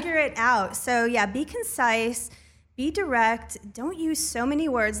and figure it out. So be concise, be direct. Don't use so many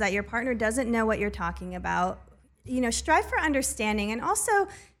words that your partner doesn't know what you're talking about. Strive for understanding, and also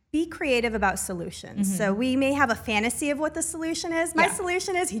be creative about solutions. So we may have a fantasy of what the solution is. My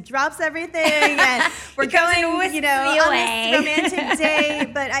solution is he drops everything and we're going, on this romantic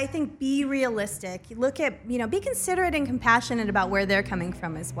day. But I think be realistic. Look at, be considerate and compassionate about where they're coming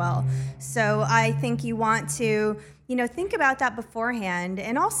from as well. So I think you want to, think about that beforehand.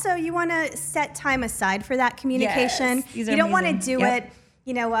 And also you want to set time aside for that communication. Yes, you don't want to do it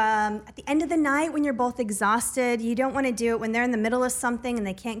at the end of the night when you're both exhausted. You don't want to do it when they're in the middle of something and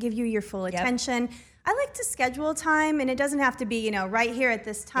they can't give you your full attention. I like to schedule time, and it doesn't have to be, right here at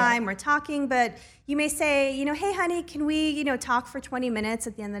this time we're talking, but you may say, hey, honey, can we, talk for 20 minutes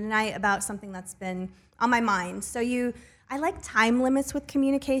at the end of the night about something that's been on my mind? So I like time limits with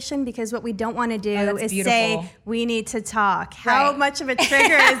communication, because what we don't want to do is say, we need to talk. How much of a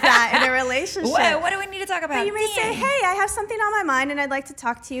trigger is that in a relationship? What do we need to talk about? But you may say, hey, I have something on my mind and I'd like to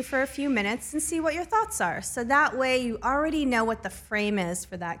talk to you for a few minutes and see what your thoughts are. So that way you already know what the frame is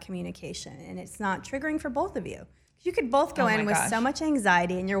for that communication, and it's not triggering for both of you. You could both go in with so much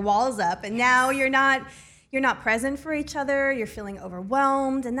anxiety and your wall's up, and now you're not present for each other, you're feeling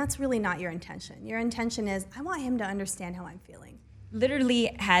overwhelmed, and that's really not your intention. Your intention is, I want him to understand how I'm feeling.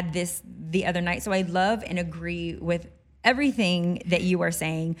 Literally had this the other night, so I love and agree with everything that you are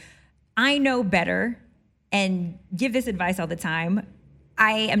saying. I know better and give this advice all the time.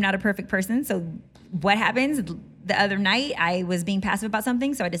 I am not a perfect person, so what happens? The other night, I was being passive about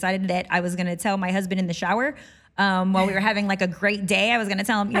something, so I decided that I was gonna tell my husband in the shower, while we were having like a great day. I was going to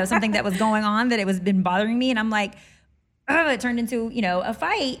tell him, something that was going on that it was been bothering me. And I'm like, it turned into, a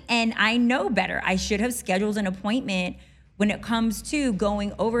fight. And I know better. I should have scheduled an appointment when it comes to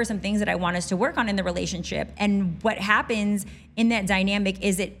going over some things that I want us to work on in the relationship. And what happens in that dynamic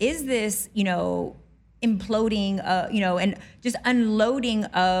is this, imploding, and just unloading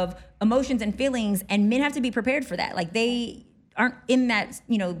of emotions and feelings. And men have to be prepared for that. Like they aren't in that,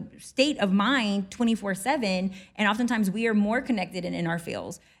 state of mind 24/7. And oftentimes we are more connected in our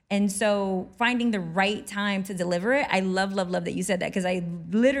feels. And so finding the right time to deliver it, I love that you said that, because I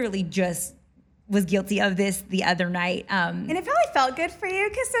literally just was guilty of this the other night. And it probably felt good for you,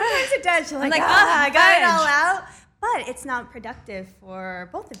 because sometimes it does. You're like, I got it all out. But it's not productive for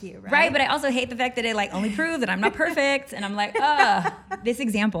both of you, right? Right, but I also hate the fact that it only proves that I'm not perfect. And I'm like, this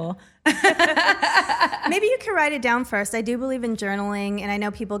example. Maybe you could write it down first. I do believe in journaling, and I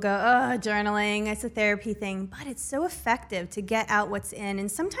know people go, journaling, it's a therapy thing. But it's so effective to get out what's in.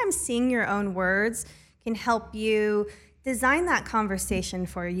 And sometimes seeing your own words can help you design that conversation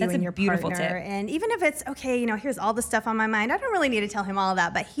for you and your partner. That's a beautiful tip. And even if it's, here's all the stuff on my mind. I don't really need to tell him all of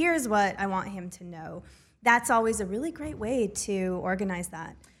that, but here's what I want him to know. That's always a really great way to organize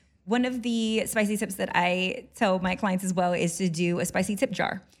that. One of the spicy tips that I tell my clients as well is to do a spicy tip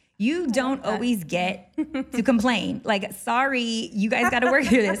jar. You don't always get to complain. Like, sorry, you guys got to work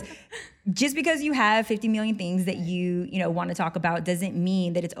through this. Just because you have 50 million things that you want to talk about doesn't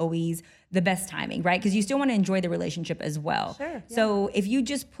mean that it's always the best timing, right? Because you still want to enjoy the relationship as well. Sure. Yeah. So if you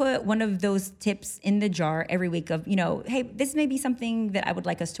just put one of those tips in the jar every week of, hey, this may be something that I would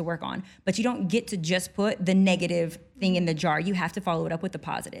like us to work on, but you don't get to just put the negative thing in the jar. You have to follow it up with the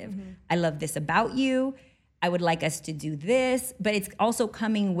positive. Mm-hmm. I love this about you. I would like us to do this, but it's also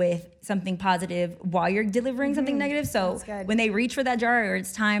coming with something positive while you're delivering something negative. So when they reach for that jar, or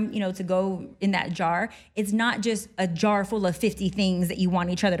it's time, to go in that jar, it's not just a jar full of 50 things that you want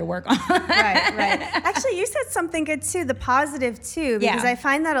each other to work on. Right. Actually, you said something good too, the positive too, because I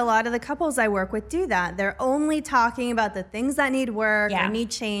find that a lot of the couples I work with do that. They're only talking about the things that need work or need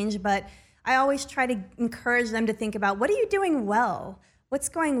change, but I always try to encourage them to think about, what are you doing well? What's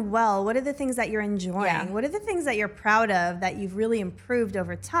going well? What are the things that you're enjoying? Yeah. What are the things that you're proud of that you've really improved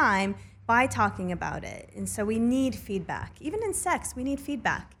over time by talking about it? And so we need feedback. Even in sex, we need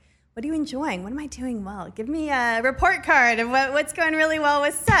feedback. What are you enjoying? What am I doing well? Give me a report card of what's going really well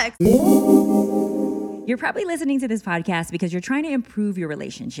with sex. You're probably listening to this podcast because you're trying to improve your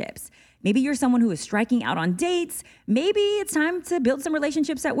relationships. Maybe you're someone who is striking out on dates. Maybe it's time to build some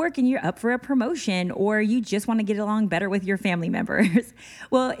relationships at work and you're up for a promotion, or you just want to get along better with your family members.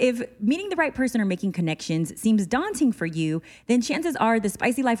 Well, if meeting the right person or making connections seems daunting for you, then chances are the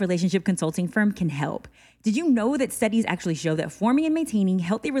Spicy Life relationship consulting firm can help. Did you know that studies actually show that forming and maintaining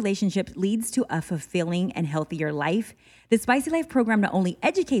healthy relationships leads to a fulfilling and healthier life? The Spicy Life program not only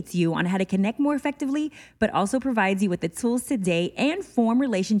educates you on how to connect more effectively, but also provides you with the tools to date and form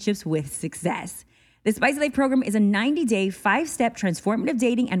relationships with success. The Spicy Life program is a 90-day, 5-step transformative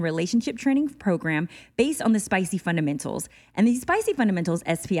dating and relationship training program based on the Spicy Fundamentals. And these Spicy Fundamentals,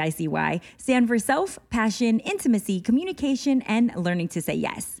 SPICY, stand for self, passion, intimacy, communication, and learning to say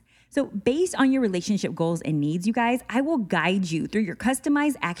yes. So based on your relationship goals and needs, you guys, I will guide you through your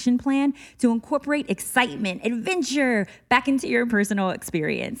customized action plan to incorporate excitement, adventure back into your personal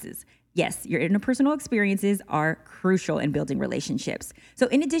experiences. Yes, your interpersonal experiences are crucial in building relationships. So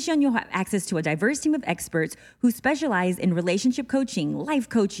in addition, you'll have access to a diverse team of experts who specialize in relationship coaching, life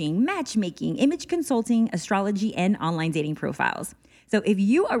coaching, matchmaking, image consulting, astrology, and online dating profiles. So if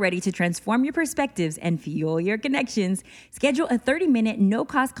you are ready to transform your perspectives and fuel your connections, schedule a 30-minute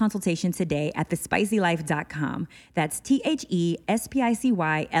no-cost consultation today at thespicylife.com. That's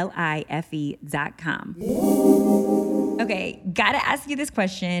TheSpicylife.com. Okay, gotta ask you this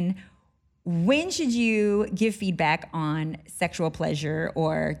question. When should you give feedback on sexual pleasure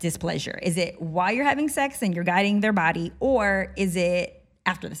or displeasure? Is it while you're having sex and you're guiding their body, or is it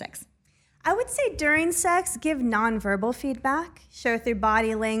after the sex? I would say during sex, give nonverbal feedback. Show through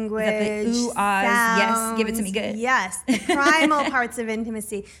body language, the ooh, ahs, yes, give it to me good. Yes, the primal parts of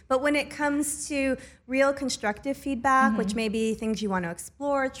intimacy. But when it comes to real constructive feedback, which may be things you want to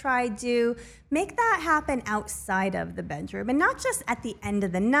explore, try, do, make that happen outside of the bedroom. And not just at the end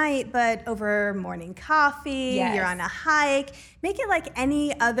of the night, but over morning coffee, you're on a hike. Make it like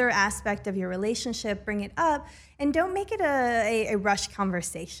any other aspect of your relationship, bring it up. And don't make it a rush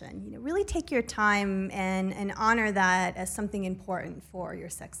conversation. You know, really take your time and honor that as something important for your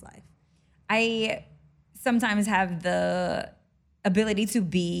sex life. I sometimes have the ability to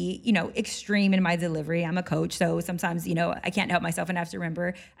be, extreme in my delivery. I'm a coach, so sometimes, I can't help myself, and I have to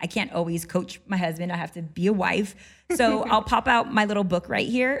remember I can't always coach my husband. I have to be a wife. So I'll pop out my little book right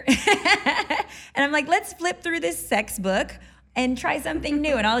here, and I'm like, let's flip through this sex book and try something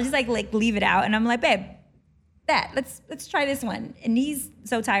new. And I'll just like leave it out, and I'm like, babe, let's try this one. And he's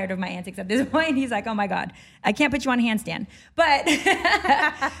so tired of my antics at this point. He's like, oh my God, I can't put you on a handstand. But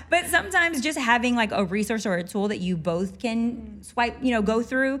but sometimes just having like a resource or a tool that you both can swipe, go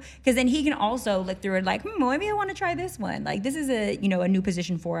through, because then he can also look through it like, well, maybe I want to try this one. Like this is a new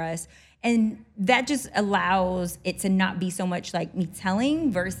position for us. And that just allows it to not be so much like me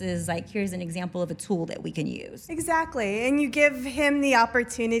telling versus like, here's an example of a tool that we can use. Exactly. And you give him the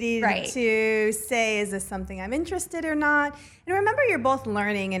opportunity to say, is this something I'm interested or not? And remember, you're both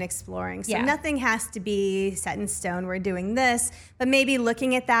learning and exploring. So nothing has to be set in stone. We're doing this. But maybe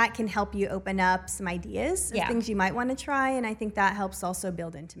looking at that can help you open up some ideas of things you might want to try. And I think that helps also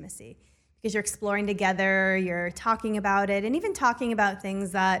build intimacy because you're exploring together, you're talking about it, and even talking about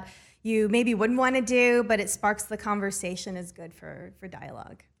things that you maybe wouldn't want to do, but it sparks the conversation is good for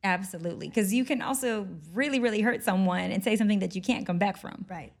dialogue. Absolutely. Because you can also really, really hurt someone and say something that you can't come back from.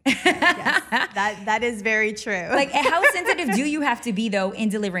 Right. Yes. That is very true. Like, how sensitive do you have to be, though, in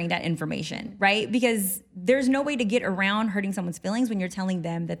delivering that information, right? Because there's no way to get around hurting someone's feelings when you're telling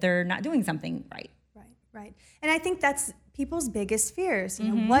them that they're not doing something right. Right. And I think that's people's biggest fears.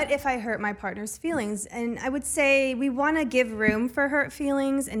 You know, what if I hurt my partner's feelings? And I would say we want to give room for hurt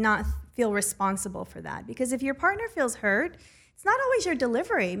feelings and not feel responsible for that. Because if your partner feels hurt, it's not always your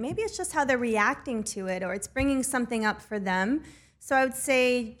delivery. Maybe it's just how they're reacting to it, or it's bringing something up for them. So I would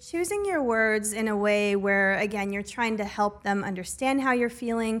say choosing your words in a way where, again, you're trying to help them understand how you're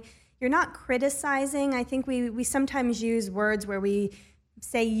feeling. You're not criticizing. I think we sometimes use words where we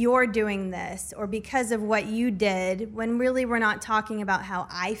say you're doing this or because of what you did, when really we're not talking about how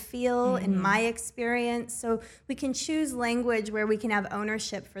I feel in my experience. So we can choose language where we can have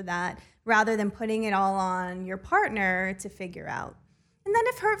ownership for that rather than putting it all on your partner to figure out. And then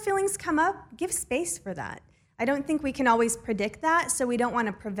if hurt feelings come up, give space for that. I don't think we can always predict that, so we don't want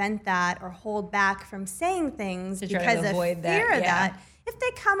to prevent that or hold back from saying things because of fear of that. If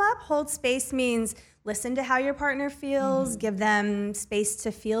they come up, hold space means listen to how your partner feels, give them space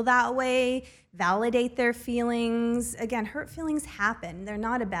to feel that way, validate their feelings. Again, hurt feelings happen. They're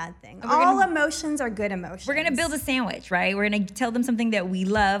not a bad thing. All emotions are good emotions. We're going to build a sandwich, right? We're going to tell them something that we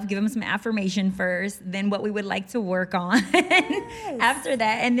love, give them some affirmation first, then what we would like to work on after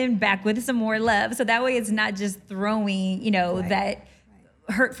that, and then back with some more love. So that way it's not just throwing, that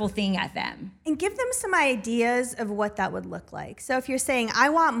hurtful thing at them. And give them some ideas of what that would look like. So if you're saying, I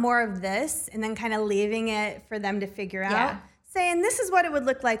want more of this, and then kind of leaving it for them to figure out, saying, this is what it would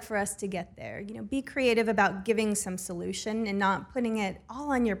look like for us to get there. Be creative about giving some solution and not putting it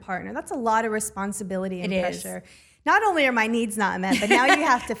all on your partner. That's a lot of responsibility and pressure. Not only are my needs not met, but now you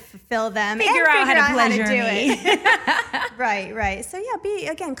have to fulfill them figure out how to pleasure me. It. Right. So be,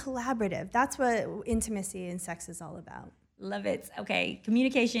 again, collaborative. That's what intimacy and sex is all about. Love it. Okay.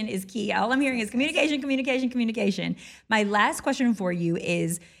 Communication is key. All I'm hearing is communication. My last question for you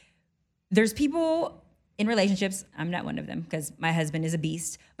is, there's people in relationships, I'm not one of them because my husband is a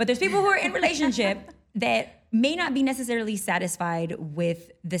beast, but there's people who are in relationship that may not be necessarily satisfied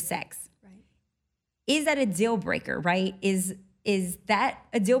with the sex. Right. Is that a deal breaker, right? Is that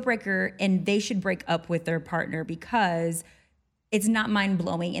a deal breaker and they should break up with their partner because it's not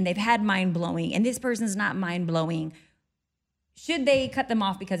mind-blowing and they've had mind-blowing and this person's not mind-blowing? Should they cut them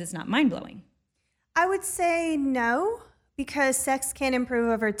off because it's not mind-blowing? I would say no, because sex can improve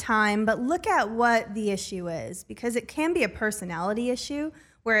over time, but look at what the issue is, because it can be a personality issue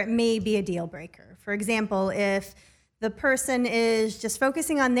where it may be a deal breaker. For example, if the person is just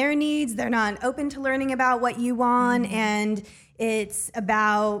focusing on their needs, they're not open to learning about what you want, and it's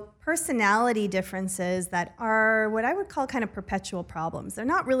about personality differences that are what I would call kind of perpetual problems. They're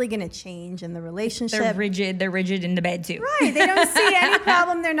not really going to change in the relationship. They're rigid in the bed too. Right. They don't see any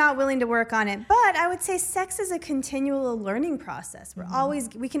problem. They're not willing to work on it. But I would say sex is a continual learning process.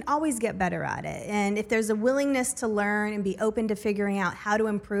 We can always get better at it. And if there's a willingness to learn and be open to figuring out how to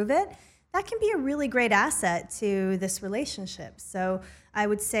improve it, that can be a really great asset to this relationship. So I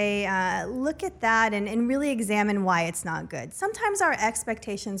would say look at that and really examine why it's not good. Sometimes our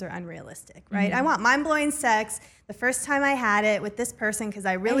expectations are unrealistic, right? I want mind-blowing sex the first time I had it with this person because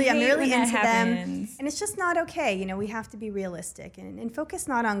I'm really into them. And it's just not okay. You know, we have to be realistic and focus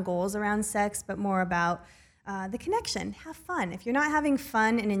not on goals around sex, but more about the connection. Have fun. If you're not having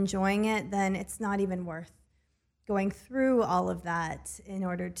fun and enjoying it, then it's not even worth going through all of that in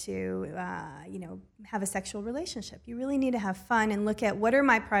order to, have a sexual relationship. You really need to have fun and look at what are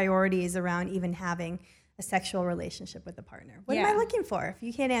my priorities around even having a sexual relationship with a partner. What am I looking for? If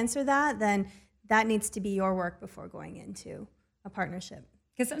you can't answer that, then that needs to be your work before going into a partnership.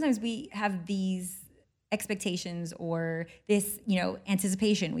 Because sometimes we have these expectations or this,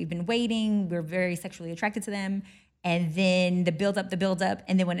 anticipation. We've been waiting. We're very sexually attracted to them. And then the build up.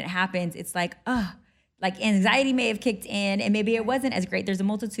 And then when it happens, it's like anxiety may have kicked in and maybe it wasn't as great. There's a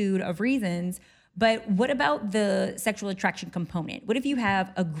multitude of reasons. But what about the sexual attraction component? What if you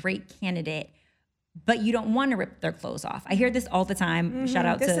have a great candidate, but you don't want to rip their clothes off? I hear this all the time. Shout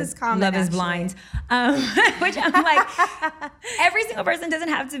out to Love is Blind. Which I'm like, every single person doesn't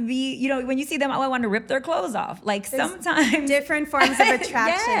have to be, when you see them, I want to rip their clothes off. Like sometimes. Different forms of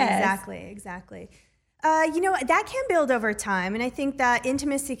attraction. Yes. Exactly. That can build over time, and I think that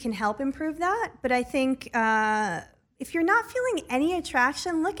intimacy can help improve that. But I think if you're not feeling any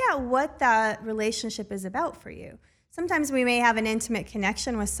attraction, look at what that relationship is about for you. Sometimes we may have an intimate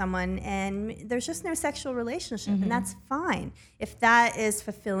connection with someone, and there's just no sexual relationship, and that's fine if that is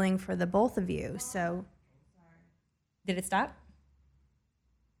fulfilling for the both of you. So, did it stop?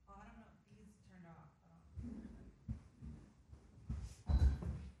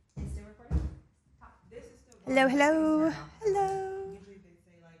 Hello. Usually they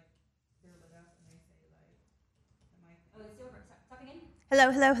say like they're lit up and they say like the mic. Oh, it's still recording. Talk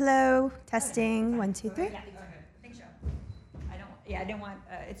again? Hello. Testing. 1, 2, 3. Yeah, I think so. I didn't want,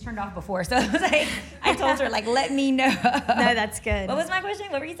 it's turned off before. So I was like, I told her let me know. No, that's good. What was my question?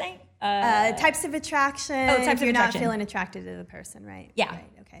 What were you saying? Types of attraction. If you're not feeling attracted to the person, right? Yeah. Right,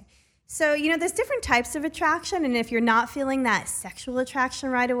 okay. So, there's different types of attraction, and if you're not feeling that sexual attraction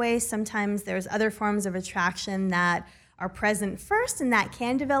right away, sometimes there's other forms of attraction that are present first and that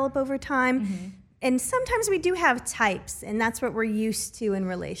can develop over time. And sometimes we do have types, and that's what we're used to in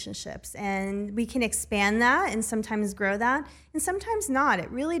relationships. And we can expand that and sometimes grow that, and sometimes not.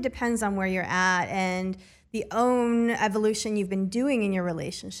 It really depends on where you're at and the own evolution you've been doing in your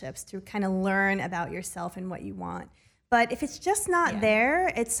relationships to kind of learn about yourself and what you want. But if it's just not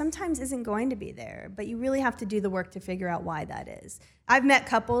there, it sometimes isn't going to be there. But you really have to do the work to figure out why that is. I've met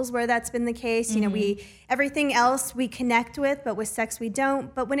couples where that's been the case. Everything else we connect with, but with sex we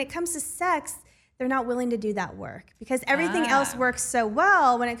don't. But when it comes to sex, they're not willing to do that work because everything else works so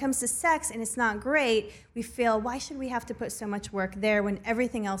well. When it comes to sex and it's not great, we feel, why should we have to put so much work there when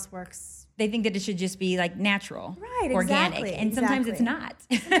everything else works? They think that it should just be natural, organic, exactly. And sometimes it's not.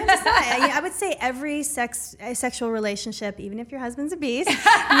 Sometimes it's not. I would say every sexual relationship, even if your husband's a beast, needs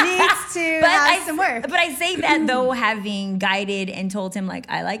to have some work. But I say that though, having guided and told him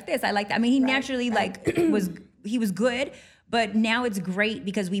I like this, I like that. I mean, he naturally was good. But now it's great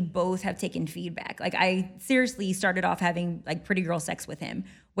because we both have taken feedback. I seriously started off having pretty girl sex with him,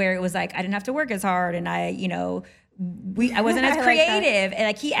 where it was I didn't have to work as hard, and I wasn't as creative,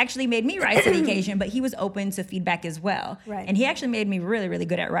 and he actually made me rise to the occasion. But he was open to feedback as well, and he actually made me really, really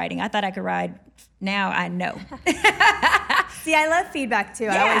good at riding. I thought I could ride. Now I know. See, I love feedback too.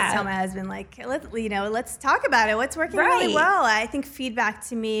 I always tell my husband, like, let's talk about it. What's working really well? I think feedback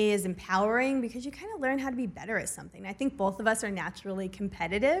to me is empowering because you kind of learn how to be better at something. I think both of us are naturally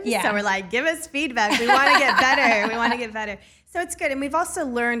competitive. Yeah. So we're like, give us feedback. We want to get better. We want to get better. So it's good. And we've also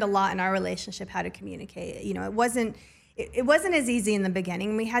learned a lot in our relationship how to communicate. You know, it wasn't as easy in the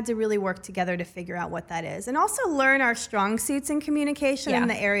beginning. We had to really work together to figure out what that is and also learn our strong suits in communication in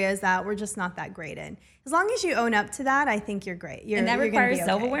the areas that we're just not that great in. As long as you own up to that, I think you're great. And that requires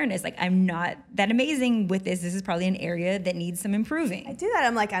self-awareness. Like, I'm not that amazing with this. This is probably an area that needs some improving. I do that.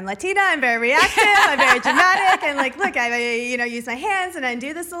 I'm like, I'm Latina. I'm very reactive. I'm very dramatic. And like, look, I use my hands and I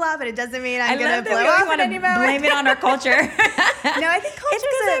do this a lot, but it doesn't mean I'm going to blow off at any moment. Blame it on our culture. No, I think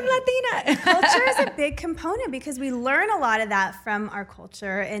I'm Latina. Culture is a big component because we learn a lot of that from our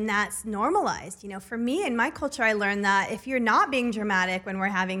culture, and that's normalized. You know, for me in my culture, I learned that if you're not being dramatic when we're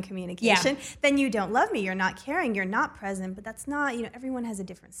having communication, then you don't love me. You're not caring. You're not present. But that's not, everyone has a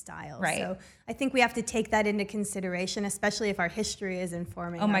different style. Right. So I think we have to take that into consideration, especially if our history is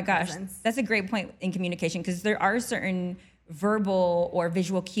informing our presence. That's a great point in communication because there are certain verbal or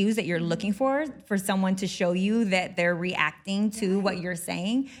visual cues that you're looking for someone to show you that they're reacting to what you're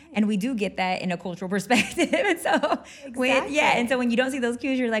saying. And we do get that in a cultural perspective. And so and so when you don't see those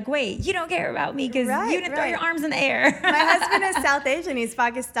cues, you're like, wait, you don't care about me because you didn't throw your arms in the air. My husband is South Asian, he's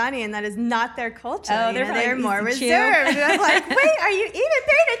Pakistani, and that is not their culture. Oh, they're more reserved. And I'm like, wait, are you even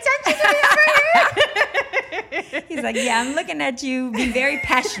paying attention to me over here? He's like, yeah, I'm looking at you be very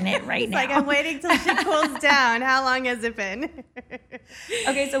passionate right now. He's like, I'm waiting till she cools down. How long has it been?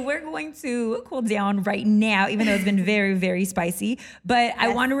 Okay, so we're going to cool down right now, even though it's been very, very spicy. But I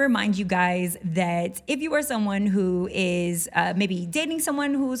want to remind you guys that if you are someone who is maybe dating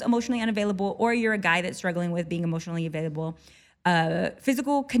someone who's emotionally unavailable, or you're a guy that's struggling with being emotionally available,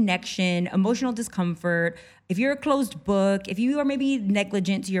 physical connection, emotional discomfort, if you're a closed book, if you are maybe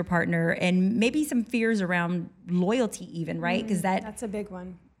negligent to your partner, and maybe some fears around loyalty even, right? Because that's a big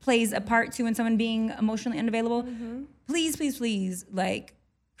one. Plays a part too in someone being emotionally unavailable. Please, please, please, like,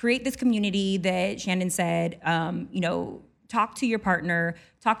 create this community that Shannon said. Talk to your partner,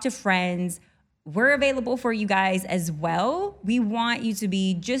 talk to friends. We're available for you guys as well. We want you to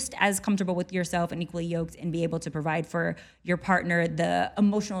be just as comfortable with yourself and equally yoked and be able to provide for your partner the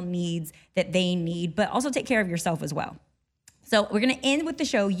emotional needs that they need, but also take care of yourself as well. So we're gonna end with the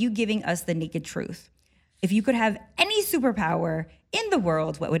show, you giving us the naked truth. If you could have any superpower in the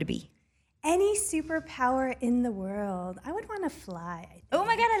world, what would it be? Any superpower in the world. I would want to fly. I think. Oh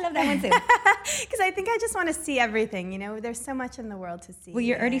my God, I love that one too. Because I think I just want to see everything. There's so much in the world to see. Well,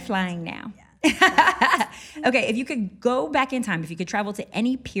 you're already flying now. Yeah. Okay, if you could go back in time, if you could travel to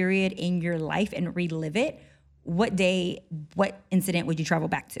any period in your life and relive it, what day, what incident would you travel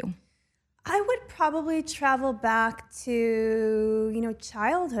back to? I would probably travel back to,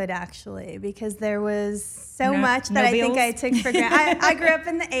 childhood, actually, because there was so much that I think I took for granted. I grew up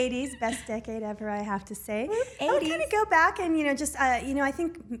in the 80s, best decade ever, I have to say. 80s. I would kind of go back and, I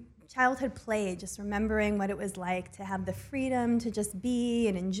think childhood play, just remembering what it was like to have the freedom to just be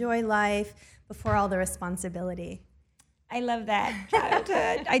and enjoy life before all the responsibility. I love that.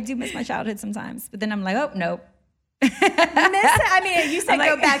 Childhood. I do miss my childhood sometimes, but then I'm like, oh, nope. You said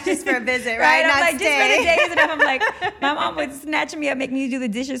go back just for a visit, right? I'm like, just for the day is enough. I'm like, my mom would snatch me up, make me do the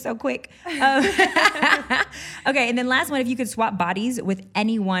dishes so quick. Okay, and then last one, if you could swap bodies with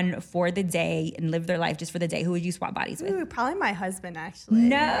anyone for the day and live their life just for the day, who would you swap bodies with? Ooh, probably my husband, actually.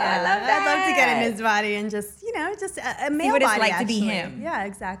 No, I love that. I'd love to get in his body and just, just a male body. See what it's like to be him. Yeah,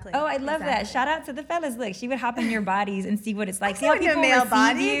 exactly. Oh, I love that. Shout out to the fellas. Look, she would hop in your bodies and see what it's like. See how people male receive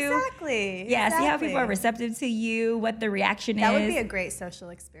body. you. Exactly. Yeah, see how people are receptive to you, what the reaction is. That would be a great social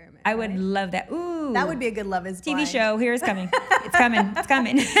experiment. I would love that. Ooh. That would be a good Love is Blind. TV show. Here it's coming. It's coming. It's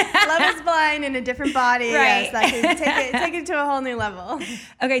coming. Love is Blind in a different body. Right. Yes, that can take it to a whole new level.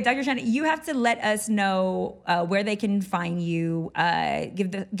 Okay, Dr. Shannon, you have to let us know where they can find you.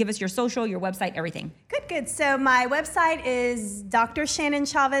 Give us your social, your website, everything. Good. So my website is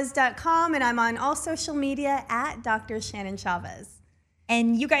drshannonchavez.com, and I'm on all social media at Dr. Shannon Chavez.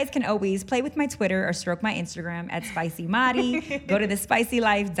 And you guys can always play with my Twitter or stroke my Instagram at SpicyMadi. Go to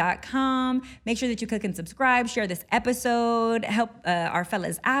thespicylife.com. Make sure that you click and subscribe, share this episode, help our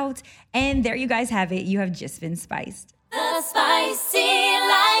fellas out. And there you guys have it. You have just been spiced. The Spicy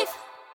Life.